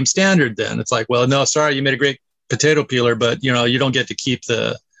to the same standard then? It's like, well, no, sorry, you made a great potato peeler, but you don't get to keep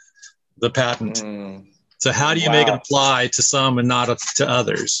the patent. So how do you make it apply to some and not to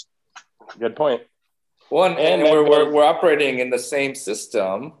others? Good point. Well, and we're operating in the same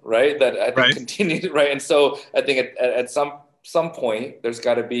system, right? That I think continues, right? And so I think at some point there's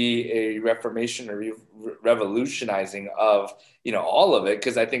got to be a reformation or revolutionizing of all of it,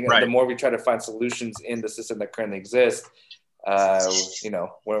 because I think the more we try to find solutions in the system that currently exists, we're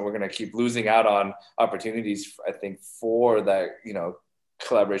going to keep losing out on opportunities, I think, for that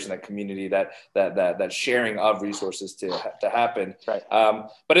collaboration, that community, that sharing of resources to happen. Right.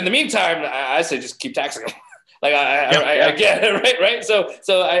 But in the meantime, I say just keep taxing them. Like I get it, right? So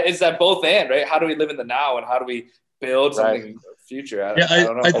it's that both and, right? How do we live in the now, and how do we build something future? I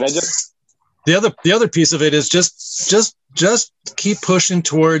don't know. The other piece of it is just keep pushing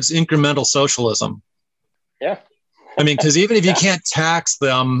towards incremental socialism. Yeah. I mean, because even if you can't tax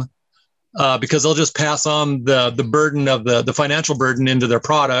them, because they'll just pass on the burden of the financial burden into their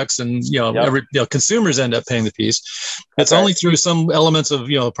products, and consumers end up paying the piece. It's only through some elements of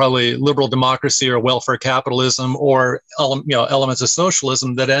probably liberal democracy or welfare capitalism or elements of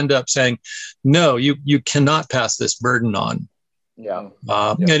socialism that end up saying, no, you cannot pass this burden on. And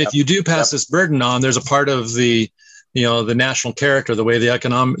if you do pass this burden on, there's a part of the national character, the way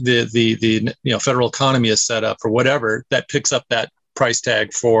the federal economy is set up, or whatever, that picks up that price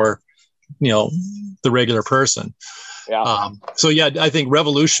tag for the regular person. I think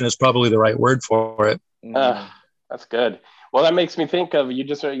revolution is probably the right word for it. That's good. Well, that makes me think of you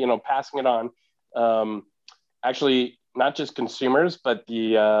just passing it on. Actually, not just consumers, but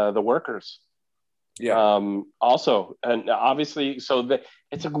the workers. Also, and obviously,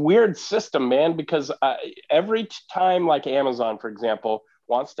 it's a weird system, man, because every time, like Amazon, for example,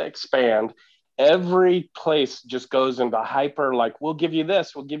 wants to expand, every place just goes into hyper, like, we'll give you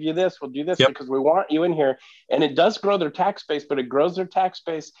this, we'll do this because we want you in here. And it does grow their tax base, but it grows their tax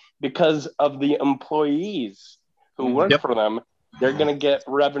base because of the employees who work for them. They're going to get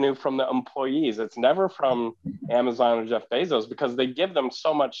revenue from the employees. It's never from Amazon or Jeff Bezos, because they give them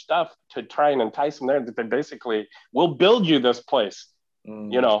so much stuff to try and entice them there that they basically, we'll build you this place.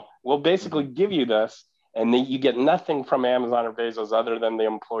 We'll basically give you this. And then you get nothing from Amazon or Bezos other than the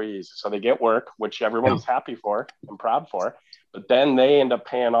employees. So they get work, which everyone's happy for and proud for, but then they end up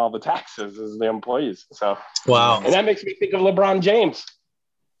paying all the taxes as the employees. So, wow. And that makes me think of LeBron James,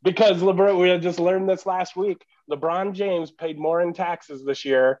 because we just learned this last week. LeBron James paid more in taxes this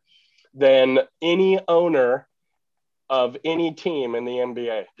year than any owner of any team in the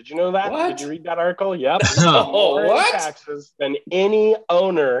NBA. Did you know that? What? Did you read that article? Yep. More in taxes than any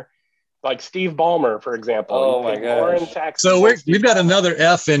owner, like Steve Ballmer, for example. Oh my gosh. So we've got another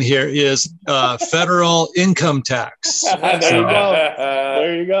F in here, is federal income tax.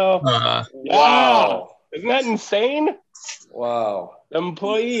 There you go. Wow. Isn't that insane? Wow. The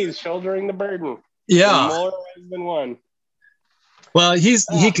employees shouldering the burden. Yeah. More ways than one. Well,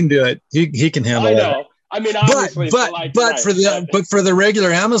 he can do it. He can handle it. I know. I mean, obviously, but for the regular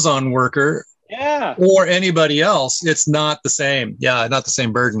Amazon worker, or anybody else, it's not the same. Yeah, not the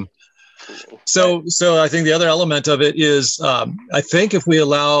same burden. So I think the other element of it is, I think if we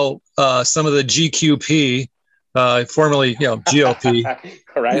allow some of the GQP, formerly GOP,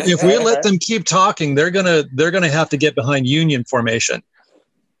 Correct. if we let them keep talking, they're gonna have to get behind union formation.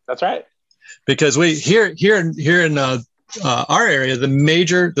 That's right. Because we here in our area,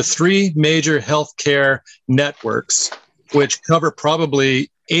 the three major healthcare networks, which cover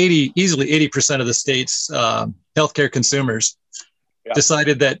probably easily 80% of the state's healthcare consumers,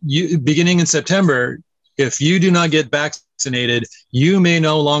 decided that beginning in September, if you do not get vaccinated, you may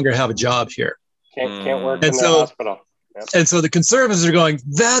no longer have a job here. Can't work in the hospital. Yep. And so the conservatives are going,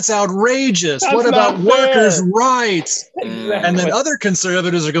 that's outrageous. That's what about workers' rights? Exactly. And then other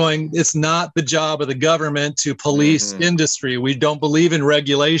conservatives are going, it's not the job of the government to police industry. We don't believe in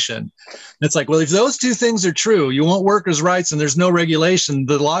regulation. And it's like, well, if those two things are true, you want workers' rights and there's no regulation,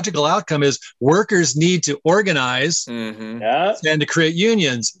 the logical outcome is workers need to organize and to create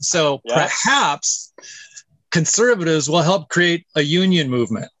unions. So perhaps conservatives will help create a union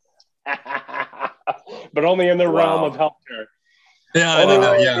movement. But only in the realm of healthcare. Yeah,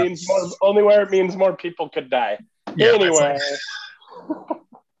 only where it means more people could die. Yeah, anyway.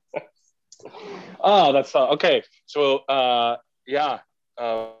 Oh, that's okay. So,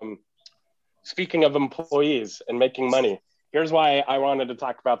 speaking of employees and making money, here's why I wanted to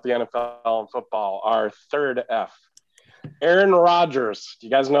talk about the NFL and football. Our third F, Aaron Rodgers. Do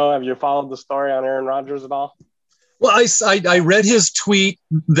you guys know? Have you followed the story on Aaron Rodgers at all? Well, I read his tweet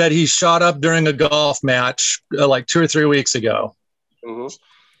that he shot up during a golf match like 2 or 3 weeks ago. Mm-hmm.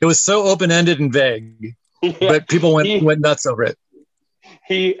 It was so open-ended and vague, but people went nuts over it.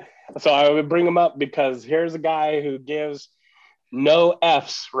 So I would bring him up because here's a guy who gives no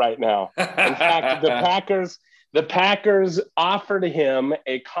Fs right now. In fact, the Packers offered him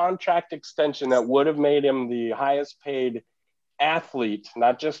a contract extension that would have made him the highest paid athlete,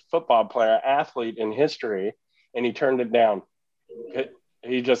 not just football player, athlete in history. And he turned it down.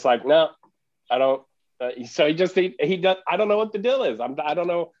 He just like, no, I don't. So he does. I don't know what the deal is. I don't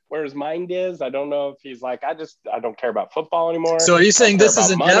know where his mind is. I don't know if he's like, I don't care about football anymore. So are you saying this is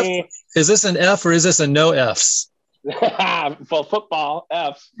an F? Is this an F or is this a no Fs? Well, football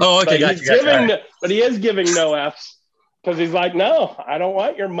Fs. Oh, okay, but he is giving no Fs because he's like, no, I don't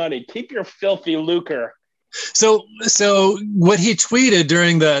want your money. Keep your filthy lucre. So what he tweeted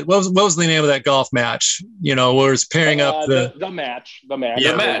during what was the name of that golf match? Where it was pairing up the match.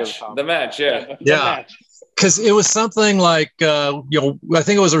 Yeah. Because it was something like, I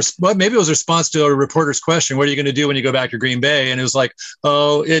think it was maybe it was a response to a reporter's question. What are you going to do when you go back to Green Bay? And it was like,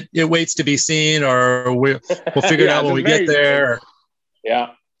 oh, it waits to be seen, or we'll figure it out when we get there.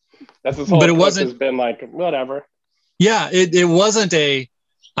 Yeah, that's his whole. But it wasn't. Has been like whatever. Yeah, it wasn't a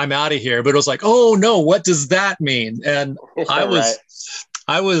I'm out of here, but it was like, oh no, what does that mean? And I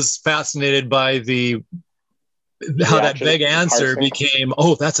was fascinated by how that vague answer became,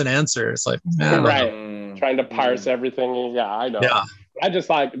 oh, that's an answer. It's like, trying to parse everything. Yeah, I know. Yeah. I just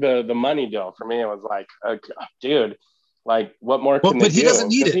like the money deal. For me, it was like, dude, like what more can but he doesn't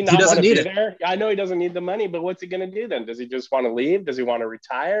need it. He doesn't need it. There? I know he doesn't need the money, but what's he going to do then? Does he just want to leave? Does he want to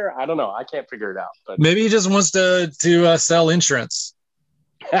retire? I don't know. I can't figure it out. But maybe he just wants to sell insurance.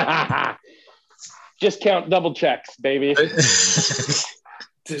 Just count double checks, baby.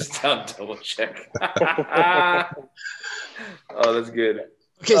 Just count double check. Oh, that's good.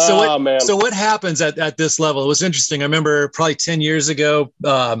 Okay, so what happens at this level? It was interesting. I remember probably 10 years ago,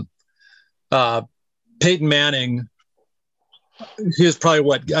 Peyton Manning, he was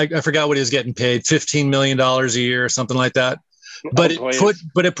probably I forgot what he was getting paid, $15 million a year or something like that. But it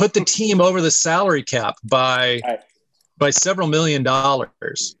put the team over the salary cap by several $1 million.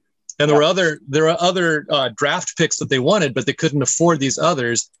 And there were other draft picks that they wanted, but they couldn't afford these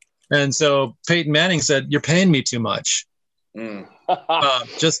others. And so Peyton Manning said, "You're paying me too much.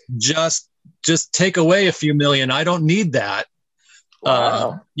 Just take away a few million. I don't need that.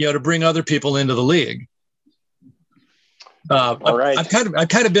 Wow. To bring other people into the league." All right. I've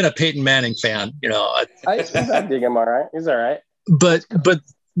kind of been a Peyton Manning fan. I dig him. All right, he's all right. But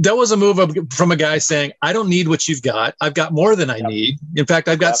that was a move from a guy saying, I don't need what you've got. I've got more than I need. In fact,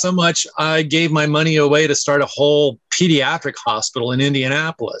 I've got so much, I gave my money away to start a whole pediatric hospital in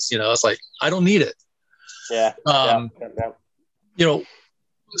Indianapolis. It's like, I don't need it. Yeah.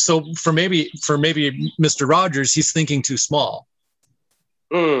 So for maybe Mr. Rodgers, he's thinking too small.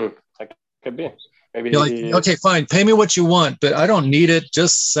 That could be. Maybe okay, fine. Pay me what you want, but I don't need it.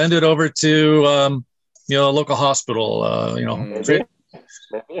 Just send it over to, a local hospital,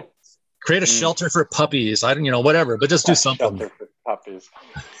 create a shelter for puppies. I don't, whatever, but just do something. Shelter for puppies.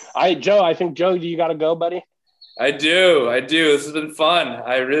 Joe, I think, do you got to go, buddy? I do. This has been fun.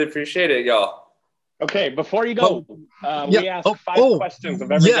 I really appreciate it, y'all. Okay, before you go, we ask 5 questions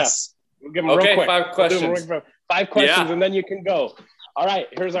of every guest. We'll give them real quick. 5 questions. 5 questions, and then you can go. All right,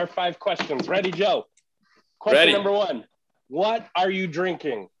 here's our 5 questions. Ready, Joe? Question number 1. What are you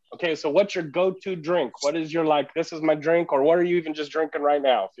drinking? Okay, so what's your go-to drink? What is your, like, this is my drink, or what are you even just drinking right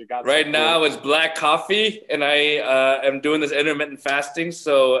now? If you got right now, it's black coffee, and I am doing this intermittent fasting,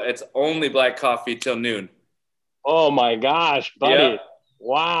 so it's only black coffee till noon. Oh my gosh, buddy! Yep.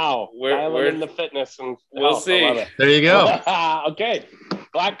 Wow, we're in the fitness, and we'll see. I love it. There you go. Okay,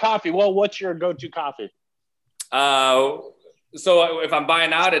 black coffee. Well, what's your go-to coffee? So if I'm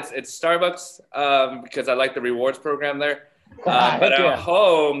buying out, it's Starbucks because I like the rewards program there. But at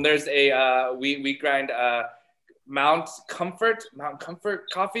home, there's a we grind Mount Comfort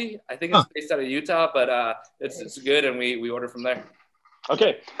coffee. I think it's based out of Utah, but it's good, and we order from there.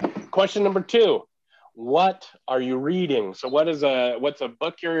 Okay, question number 2. What are you reading? So what's a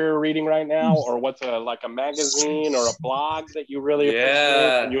book you're reading right now, or what's a magazine or a blog that you really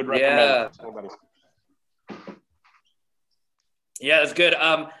appreciate and you would recommend to anybody? Yeah, that's good.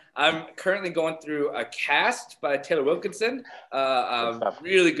 I'm currently going through A Caste by Taylor Wilkinson.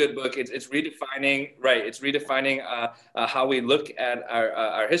 Really good book. It's redefining how we look at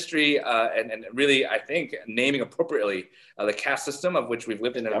our history and really, I think, naming appropriately the caste system of which we've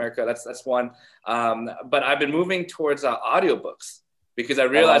lived in America. That's one. But I've been moving towards audiobooks because I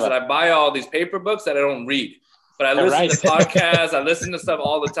realize that I buy all these paper books that I don't read. But I listen to podcasts. I listen to stuff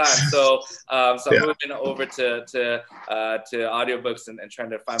all the time. So I'm moving over to audiobooks and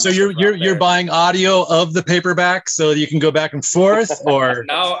trying to find. So you're buying audio of the paperback so you can go back and forth, or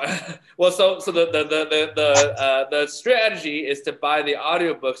no? Well, so the strategy is to buy the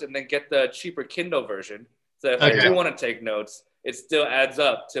audiobooks and then get the cheaper Kindle version. So if I do want to take notes, it still adds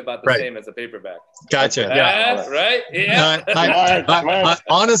up to about the same as a paperback. Gotcha. Right? Yeah.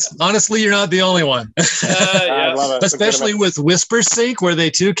 Honestly, you're not the only one. I love it. Especially with Whisper Sync, where they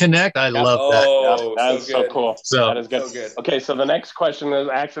two connect. I love that. Oh, that's so cool. So that is good. So good. Okay, so the next question is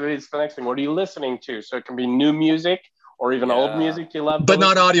actually it's the next thing. What are you listening to? So it can be new music or even old music you love, but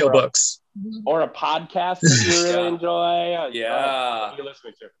not audiobooks, or a podcast that you really enjoy. Yeah. What are you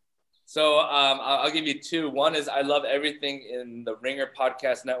listening to? So I'll give you 2. One is I love everything in the Ringer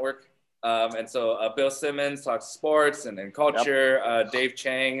Podcast Network. And so Bill Simmons talks sports and culture. Dave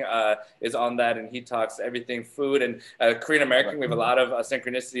Chang is on that, and he talks everything food. And Korean American, we have a lot of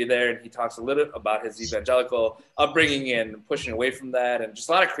synchronicity there. And he talks a little about his evangelical upbringing and pushing away from that, and just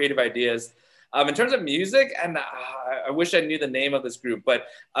a lot of creative ideas. In terms of music, and I wish I knew the name of this group, but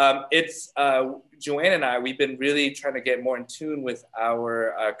it's Joanne and I, we've been really trying to get more in tune with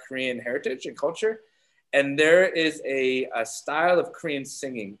our Korean heritage and culture. And there is a style of Korean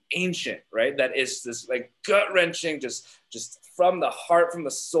singing, ancient, right? That is this like gut-wrenching, just from the heart, from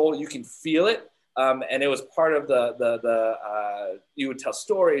the soul, you can feel it. And it was part of the you would tell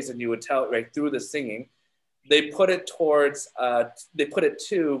stories and you would tell it right through the singing. They put it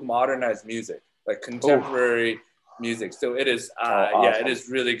to modernized music, like contemporary music. So it is, awesome. It is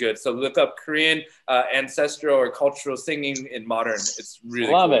really good. So look up Korean ancestral or cultural singing in modern. It's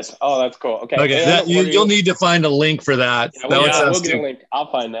really love cool. It. Oh, that's cool. Okay. You'll need to find a link for that. We'll get a link.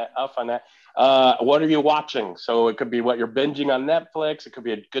 I'll find that. What are you watching? So it could be what you're binging on Netflix. It could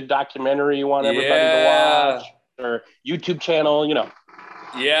be a good documentary you want everybody to watch, or YouTube channel,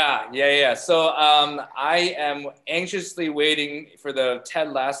 Yeah. So I am anxiously waiting for the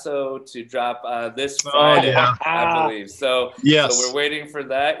Ted Lasso to drop this Friday, I believe. So we're waiting for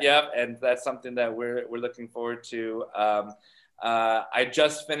that. Yep, and that's something that we're looking forward to. I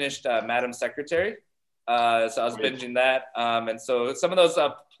just finished Madam Secretary, so I was binging that. And so some of those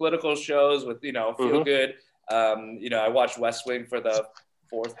political shows with feel good. I watched West Wing for the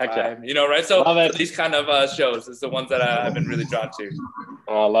 4th time, right? So these kind of shows is the ones that I've been really drawn to.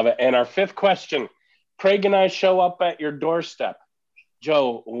 Oh, I love it. And our 5th question, Craig and I show up at your doorstep.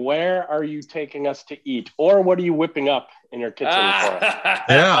 Joe, where are you taking us to eat? Or what are you whipping up in your kitchen for us?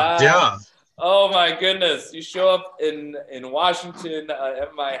 Yeah. Oh my goodness. You show up in Washington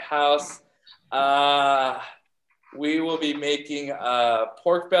at my house. We will be making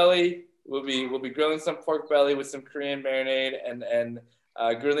pork belly. We'll be grilling some pork belly with some Korean marinade and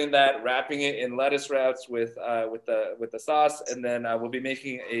grilling that, wrapping it in lettuce wraps with the sauce, and then we'll be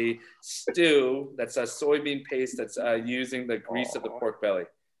making a stew that's a soybean paste that's using the grease of the pork belly.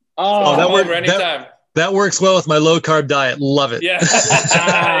 Oh, that works anytime. That works well with my low carb diet. Love it. Yeah,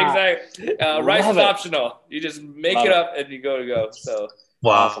 exactly. Rice is optional. You just make it up and you go. So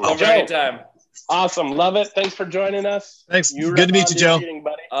wow, over anytime. Awesome. Love it. Thanks for joining us. Thanks. Good to meet you, Joe. Meeting,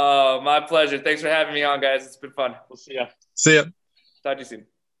 buddy. My pleasure. Thanks for having me on, guys. It's been fun. We'll see ya. See ya. Talk to you soon.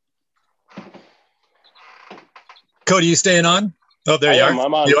 Cody, you staying on? Oh, there you are.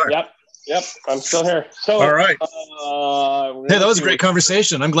 I'm on. You are. Yep. I'm still here. So, all right. Hey, that was a great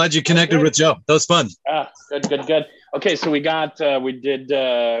conversation. I'm glad you connected with Joe. That was fun. Yeah, good. Okay, so we did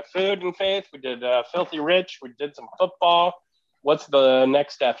food and faith. We did Filthy Rich. We did some football. What's the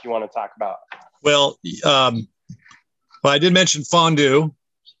next step you want to talk about? Well, I did mention fondue.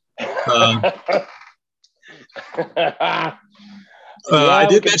 I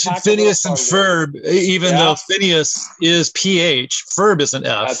did mention Phineas and Ferb, even though Phineas is PH, Ferb is an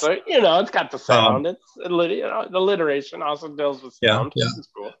F. That's right. It's got the sound. It's the alliteration also deals with sound. Yeah. It's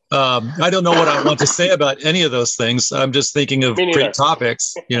cool. I don't know what I want to say about any of those things. I'm just thinking of great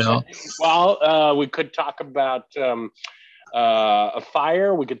topics, Well, we could talk about a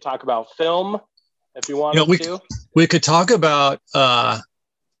fire. We could talk about film if you wanted to. We could talk about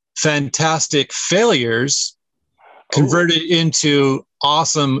fantastic failures converted into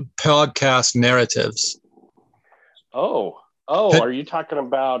awesome podcast narratives. Are you talking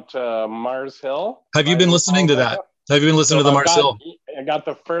about Mars Hill? Have you been listening to that? Have you been listening to the Mars Hill? I got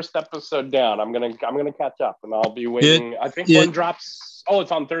the first episode down. I'm gonna catch up, and I'll be waiting. I think one drops. Oh,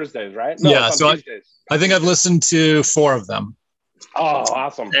 it's on Thursdays, right? No, yeah. It's on Tuesdays. I think I've listened to 4 of them. Oh,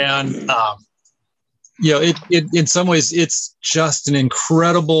 awesome! And in some ways, it's just an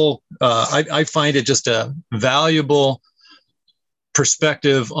incredible. I find it just a valuable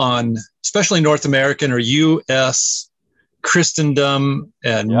perspective on, especially North American or U.S. Christendom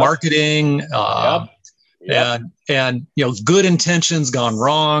and marketing, and good intentions gone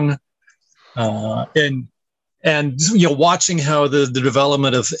wrong, and watching how the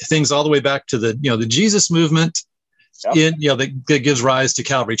development of things all the way back to the Jesus movement, that gives rise to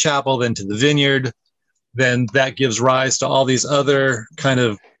Calvary Chapel, then to the Vineyard. Then that gives rise to all these other kind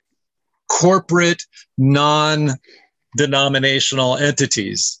of corporate, non-denominational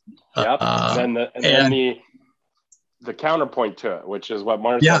entities. And then the counterpoint to it, which is what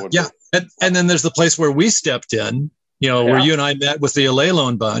Mars would do. And then there's the place where we stepped in, where you and I met with the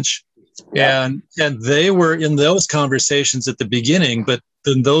Alelone bunch, and they were in those conversations at the beginning, but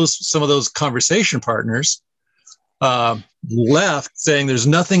then some of those conversation partners left saying there's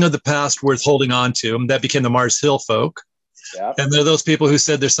nothing of the past worth holding on to. And that became the Mars Hill folk. Yeah. And there are those people who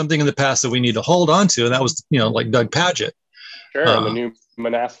said there's something in the past that we need to hold on to. And that was, like Doug Padgett. Sure. And the new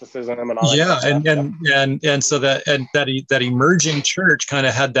monasticism and all that. Yeah. And so that emerging church kind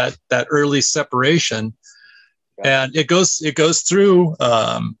of had that early separation. Yeah. And it goes through,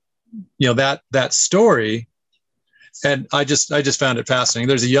 that story. And I just found it fascinating.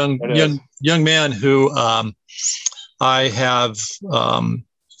 There's a young man who, I've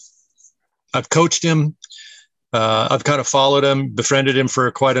coached him. I've kind of followed him, befriended him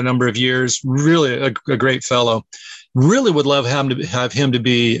for quite a number of years. Really a great fellow. Really would love have him to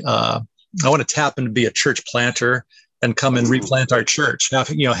be, I want to tap him to be a church planter and come and replant our church. Have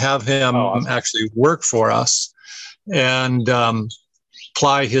him actually work for us and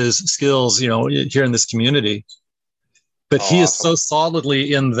apply his skills, here in this community. But he is so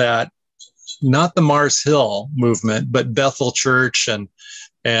solidly in that, not the Mars Hill movement, but Bethel Church and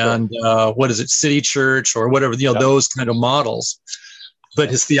what is it, City Church or whatever, those kind of models. But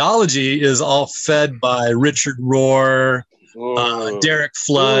his theology is all fed by Richard Rohr, Derek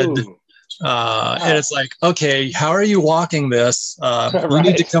Flood. And it's like, okay, how are you walking this? We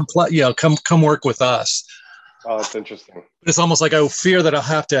need to come work with us. Oh, that's interesting. It's almost like I fear that I'll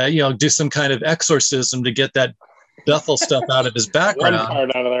have to, do some kind of exorcism to get that Bethel stuff out of his background. One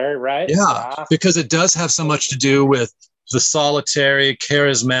part out of there, right? Yeah, because it does have so much to do with the solitary,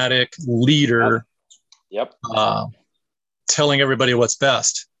 charismatic leader. Yep. Telling everybody what's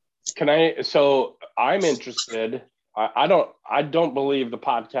best. So I'm interested. I don't believe the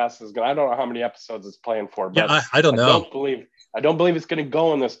podcast is going. I don't know how many episodes it's playing for. But I don't know. I don't believe it's going to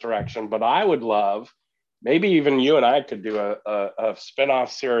go in this direction. But I would love, maybe even you and I could do a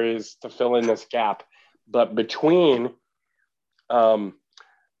spin-off series to fill in this gap. But between, the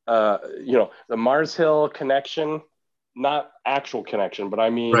Mars Hill connection, not actual connection, but I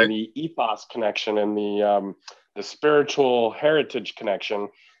mean the ethos connection and the spiritual heritage connection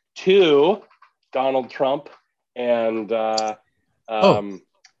to Donald Trump and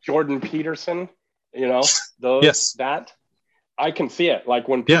Jordan Peterson, that I can see it. Like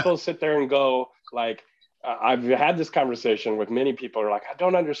when people sit there and go, like, I've had this conversation with many people who are like, I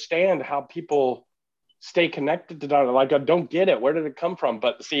don't understand how people stay connected to Donald. Like, I don't get it. Where did it come from?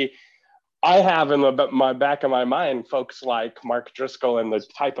 But see, I have in my back of my mind folks like Mark Driscoll and the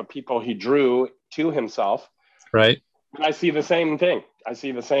type of people he drew to himself. Right. I see the same thing. I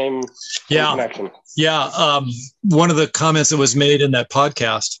see the same connection. Yeah. One of the comments that was made in that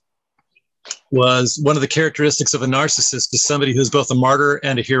podcast was one of the characteristics of a narcissist is somebody who's both a martyr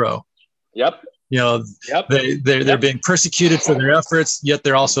and a hero. Yep. You know, they're being persecuted for their efforts, yet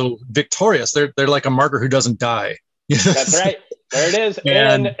they're also victorious. They're like a martyr who doesn't die. That's right. There it is.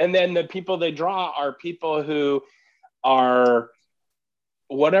 And then the people they draw are people who are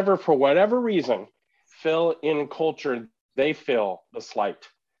for whatever reason, feel in culture, they feel the slight.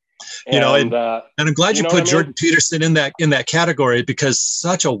 And I'm glad you put Jordan Peterson in that category, because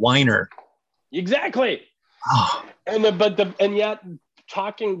such a whiner. Exactly. And yet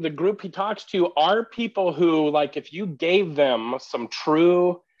the group he talks to are people who, like, if you gave them some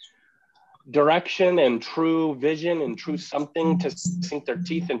true direction and true vision and true something to sink their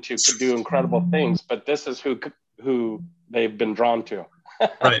teeth into, could do incredible things. But this is who they've been drawn to.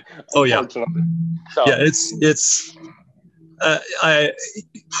 Right. Oh yeah. So. Yeah. It's.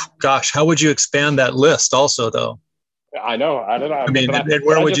 Gosh, how would you expand that list? Also, though. I know. I don't know. I mean,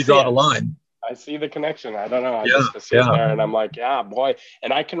 where would you draw the line? I see the connection. I don't know. I just sit there and I'm like, yeah, boy.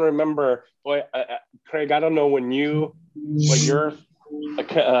 And I can remember, Craig, I don't know what your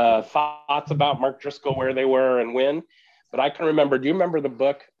thoughts about Mark Driscoll, where they were and when, but I can remember. Do you remember the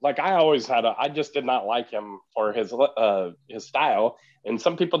book? Like, I just did not like him for his style, and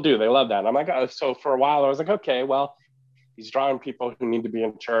some people do. They love that. And I'm like, so for a while I was like, okay, well, he's drawing people who need to be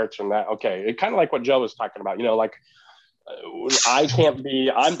in church, and that, okay. It kind of like what Joe was talking about, like,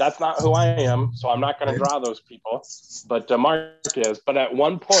 that's not who I am, so I'm not going to draw those people, but Mark is. But at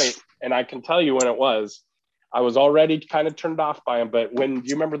one point, and I can tell you when it was, I was already kind of turned off by him. But do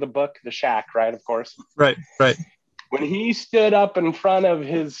you remember the book, The Shack, right? Of course. Right. When he stood up in front of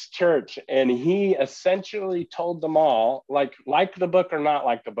his church and he essentially told them all, like the book or not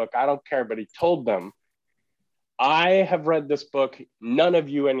like the book, I don't care, but he told them, I have read this book. None of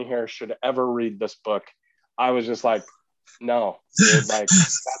you in here should ever read this book. I was just like, no, dude, like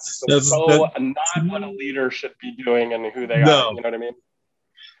that's not what a leader should be doing and who they are. You know what I mean?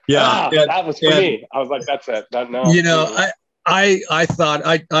 Yeah, that was for me. I was like, that's it. I thought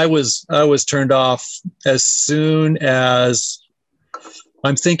I was turned off as soon as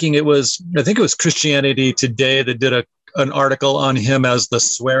I think it was Christianity Today that did an article on him as the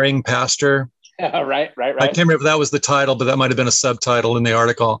swearing pastor. Yeah, right. I can't remember if that was the title, but that might have been a subtitle in the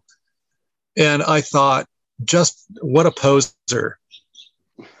article. And I thought, just what a poser.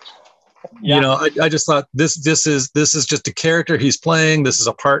 Yeah. I just thought this is just a character he's playing. This is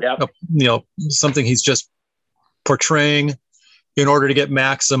a part of, something he's just portraying in order to get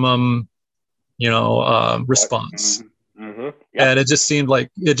maximum, response. Mm-hmm. Yep. And it just seemed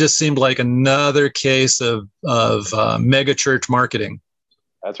like another case of mega church marketing.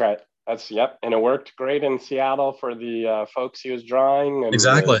 That's right. And it worked great in Seattle for the folks he was drawing, and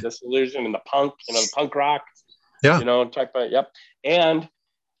exactly the Disillusion and the punk, the punk rock, type of, yep. And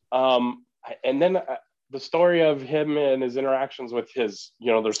then the story of him and his interactions with his,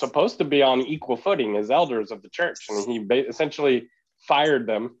 they're supposed to be on equal footing as elders of the church, and he essentially fired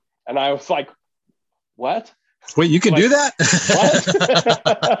them. And I was like, what? Wait, you can do that?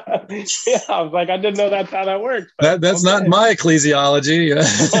 What? Yeah, I was like, I didn't know that's how that worked. That's not my ecclesiology.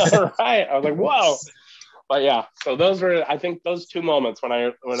 Right. I was like, whoa. But yeah, so those were, I think, those two moments when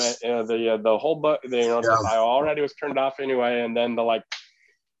the whole book, I already was turned off anyway, and then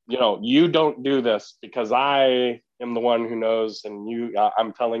you don't do this because I am the one who knows, and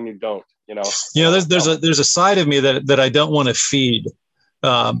I'm telling you don't. There's a side of me that I don't want to feed,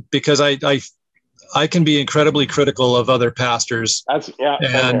 because I can be incredibly critical of other pastors.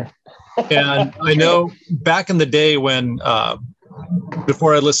 And I know back in the day when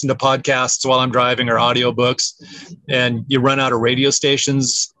before I listened to podcasts while I'm driving or audiobooks, and you run out of radio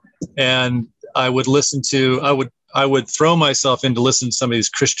stations, and I would throw myself into listening to some of these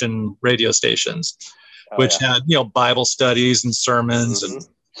Christian radio stations, which had, Bible studies and sermons,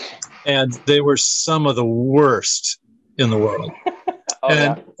 and they were some of the worst in the world.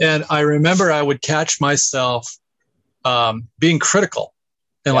 And I remember I would catch myself being critical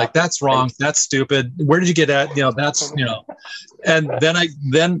and that's wrong. That's stupid. Where did you get at? That's, and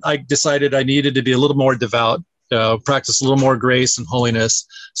then I decided I needed to be a little more devout, practice a little more grace and holiness.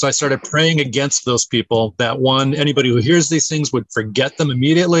 So I started praying against those people, that anybody who hears these things would forget them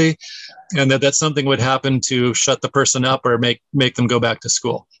immediately, and that something would happen to shut the person up or make them go back to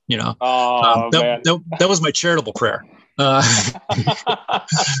school. That was my charitable prayer.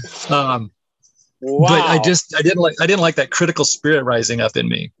 Wow. But I didn't like that critical spirit rising up in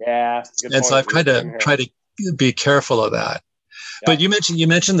me. Yeah. Good And so point. I've tried to be careful of that. Yeah. But you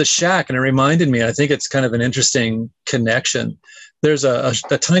mentioned the shack, and it reminded me. I think it's kind of an interesting connection. There's a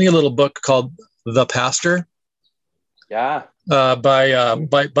tiny little book called The Pastor. Yeah.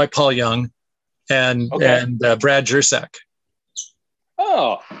 By Paul Young and Brad Jersak.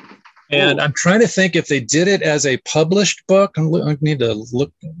 Oh. And I'm trying to think if they did it as a published book. I need to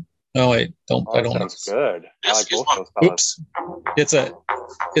look. Oh wait, I don't. Sounds good. I like both those fellas. Oops,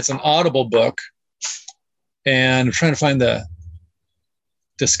 it's an Audible book, and I'm trying to find the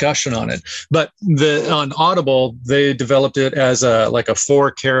discussion on it. But on Audible, they developed it as a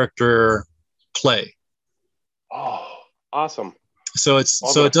 4-character play. Oh, awesome. So it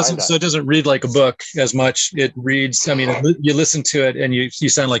doesn't read like a book as much. It reads. I mean, you listen to it and you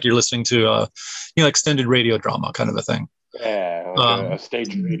sound like you're listening to extended radio drama kind of a thing. Yeah, like a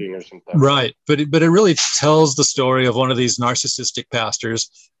stage reading or something. Right, but it really tells the story of one of these narcissistic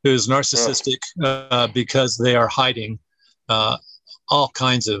pastors who's narcissistic because they are hiding all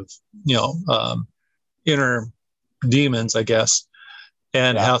kinds of inner demons, I guess,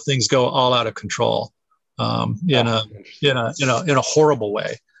 and how things go all out of control. In a horrible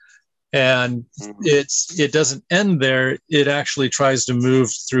way, and it doesn't end there. It actually tries to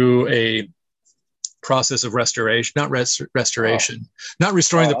move through a process of restoration, not restoring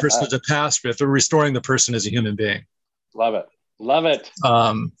the person as a pastor, but restoring the person as a human being. Love it.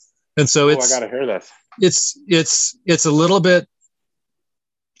 And so I gotta hear this. It's a little bit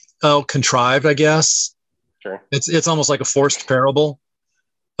contrived, I guess. Sure. It's almost like a forced parable.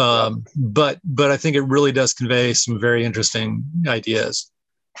 But I think it really does convey some very interesting ideas.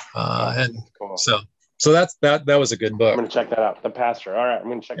 And cool. So that was a good book. I'm going to check that out. The Pastor. All right. I'm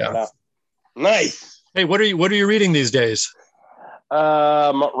going to check that out. Nice. Hey, what are you reading these days?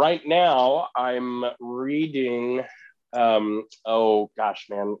 Right now I'm reading, oh gosh,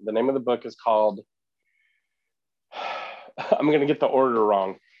 man, the name of the book is called, I'm going to get the order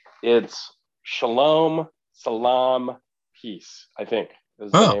wrong. It's Shalom, Salam, Peace, I think.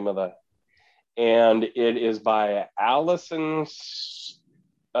 Is the name of and it is by Allison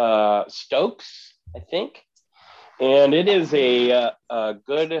Stokes, I think, and it is a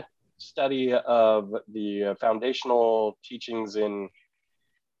good study of the foundational teachings in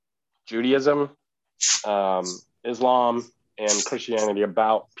Judaism, Islam, and Christianity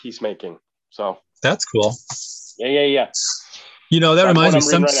about peacemaking. So that's cool. Yeah. That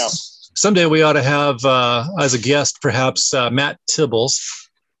reminds me. Someday we ought to have as a guest, perhaps Matt Tibbles.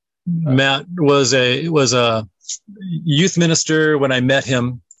 Matt was a youth minister when I met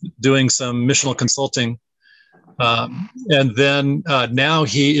him, doing some missional consulting, and then now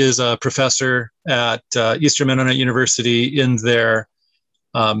he is a professor at Eastern Mennonite University in their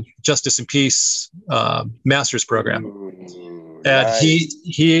Justice and Peace master's program. And nice.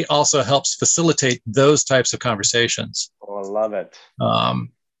 he also helps facilitate those types of conversations. Oh, I love it.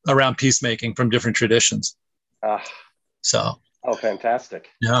 Around peacemaking from different traditions. So. Oh, fantastic.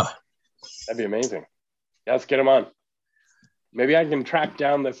 Yeah. That'd be amazing. Yeah, let's get him on. Maybe I can track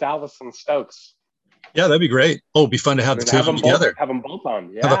down this Allison Stokes. Yeah, that'd be great. Oh, it'd be fun to have the two of them together. Have them both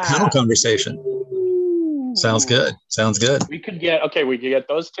on. Yeah. Have a panel conversation. Ooh. Sounds good. We could get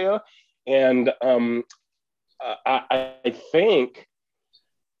those two. And I think,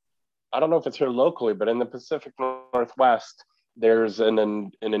 I don't know if it's here locally, but in the Pacific Northwest, there's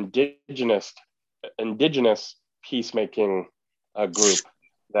an indigenous peacemaking group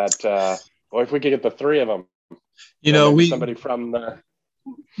that if we could get the three of them, somebody from the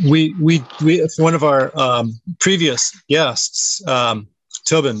we one of our previous guests,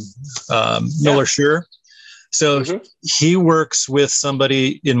 Tobin Miller Shearer. So he works with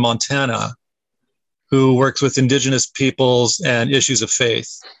somebody in Montana who works with indigenous peoples and issues of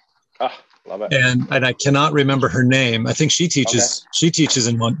faith. Love it. And I cannot remember her name. I think she teaches. She teaches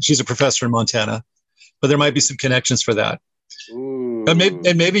she's a professor in Montana, but there might be some connections for that. Ooh,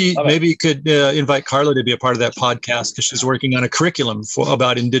 maybe you could invite Carla to be a part of that podcast because she's working on a curriculum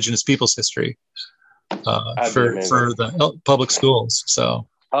about Indigenous peoples history for the public schools. So.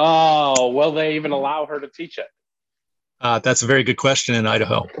 Oh, will they even allow her to teach it? That's a very good question in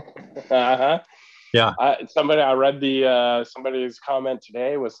Idaho. Yeah. I read somebody's comment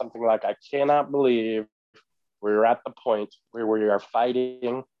today was something like, I cannot believe we're at the point where we are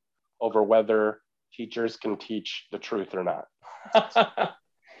fighting over whether teachers can teach the truth or not.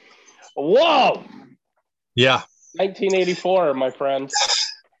 Whoa. Yeah. 1984, my friend.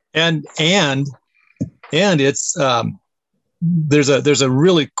 And it's there's a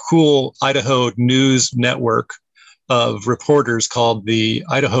really cool Idaho news network of reporters called the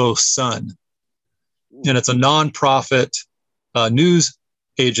Idaho Sun. and it's a nonprofit news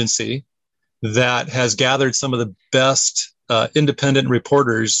agency that has gathered some of the best independent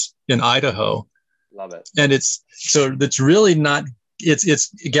reporters in Idaho. Love it. And it's really not. It's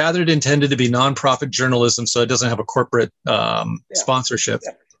gathered intended to be nonprofit journalism, so it doesn't have a corporate sponsorship.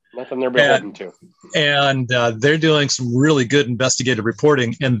 Yeah. Nothing they're beholden to. And they're doing some really good investigative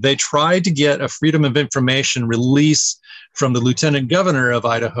reporting. And they tried to get a Freedom of Information release from the Lieutenant Governor of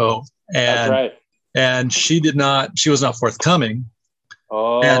Idaho. And, That's right. And she was not forthcoming.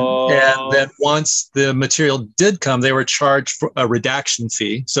 Oh. And then once the material did come, they were charged for a redaction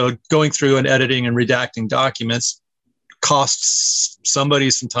fee. So going through and editing and redacting documents costs somebody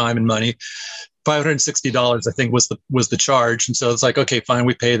some time and money. $560, I think, was the charge. And so it's like, okay, fine,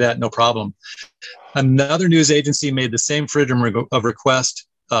 we pay that, no problem. Another news agency made the same freedom of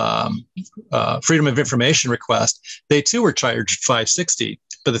information request. They too were charged $560.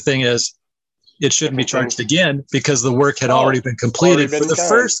 But the thing is, it shouldn't be charged again because the work had already been completed for the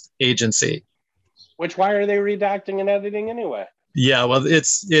first agency. Why are they redacting and editing anyway? Yeah, well,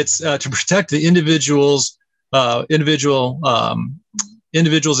 it's to protect the individuals in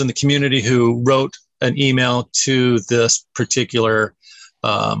the community who wrote an email to this particular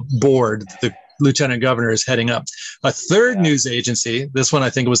board the Lieutenant Governor is heading up. A third news agency, this one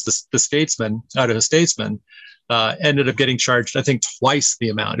I think was the Statesman, Idaho Statesman, ended up getting charged, I think, twice the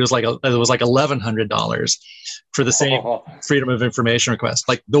amount. It was like $1,100 for the same Freedom of Information request.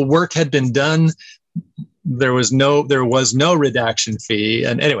 Like the work had been done. There was no redaction fee.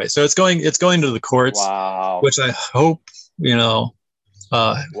 And anyway, so it's going to the courts, which I hope,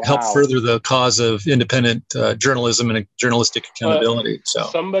 help further the cause of independent journalism and journalistic accountability. So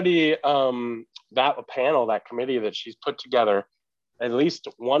somebody, that committee that she's put together, at least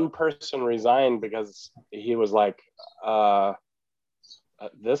one person resigned because he was like,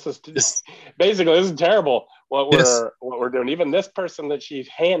 this is terrible what we're doing. Even this person that she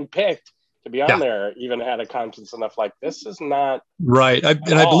handpicked to be on there even had a conscience enough, like, this is not right. I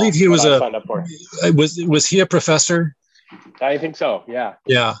believe he was was he a professor? I think so. Yeah.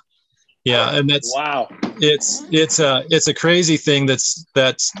 And that's it's a crazy thing that's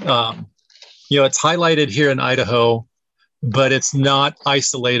it's highlighted here in Idaho, but it's not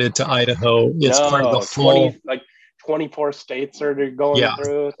isolated to Idaho. It's part of the whole 24 states are going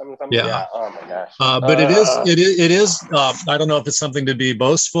through something. Yeah. Oh my gosh. But it is. I don't know if it's something to be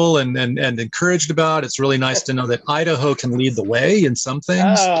boastful and encouraged about. It's really nice to know that Idaho can lead the way in some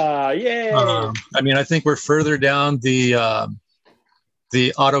things. Yay. I think we're further down the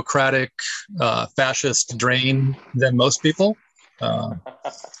autocratic fascist drain than most people.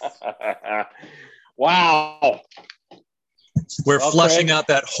 Wow. We're flushing out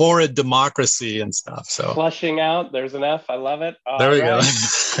that horrid democracy and stuff. So flushing out, there's an F. I love it. There we go.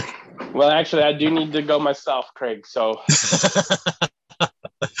 Well, actually, I do need to go myself, Craig. So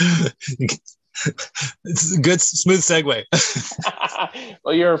it's a good, smooth segue.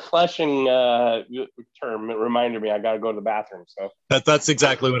 Well, your flushing term reminded me I got to go to the bathroom. So that's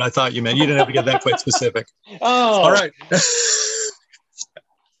exactly what I thought you meant. You didn't have to get that quite specific. Oh, all right.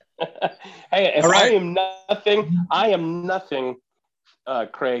 Hey, I am nothing,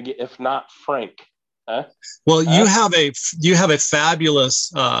 Craig, if not frank. Huh? Well, you have a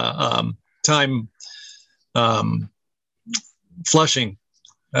fabulous time flushing.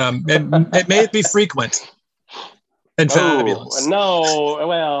 It may be frequent and fabulous. No,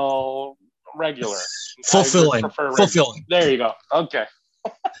 well, regular, fulfilling. There you go. Okay.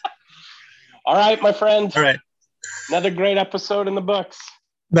 All right, my friend. All right. Another great episode in the books.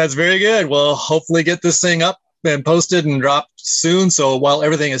 That's very good. We'll hopefully get this thing up and posted and dropped soon. So while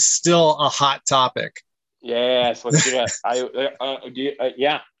everything is still a hot topic. Yes, let's do it.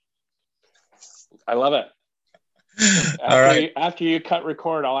 Yeah, I love it. All right. After you cut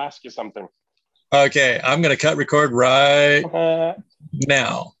record, I'll ask you something. Okay, I'm going to cut record right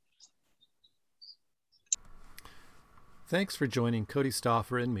now. Thanks for joining Cody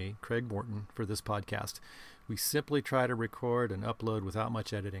Stauffer and me, Craig Morton, for this podcast. We simply try to record and upload without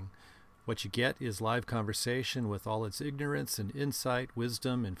much editing. What you get is live conversation with all its ignorance and insight,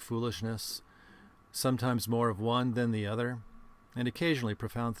 wisdom and foolishness, sometimes more of one than the other, and occasionally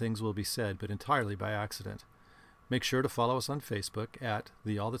profound things will be said, but entirely by accident. Make sure to follow us on Facebook at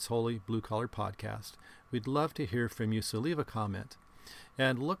the All That's Holy Blue Collar Podcast. We'd love to hear from you, so leave a comment.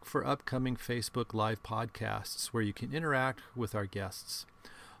 And look for upcoming Facebook Live podcasts where you can interact with our guests.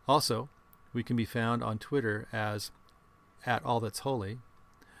 Also, we can be found on Twitter as @AllThat'sHoly.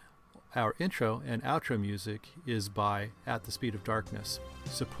 Our intro and outro music is by At the Speed of Darkness.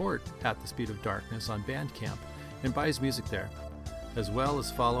 Support At the Speed of Darkness on Bandcamp and buy his music there. as well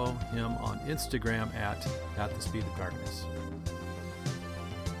as follow him on Instagram at the Speed of Darkness.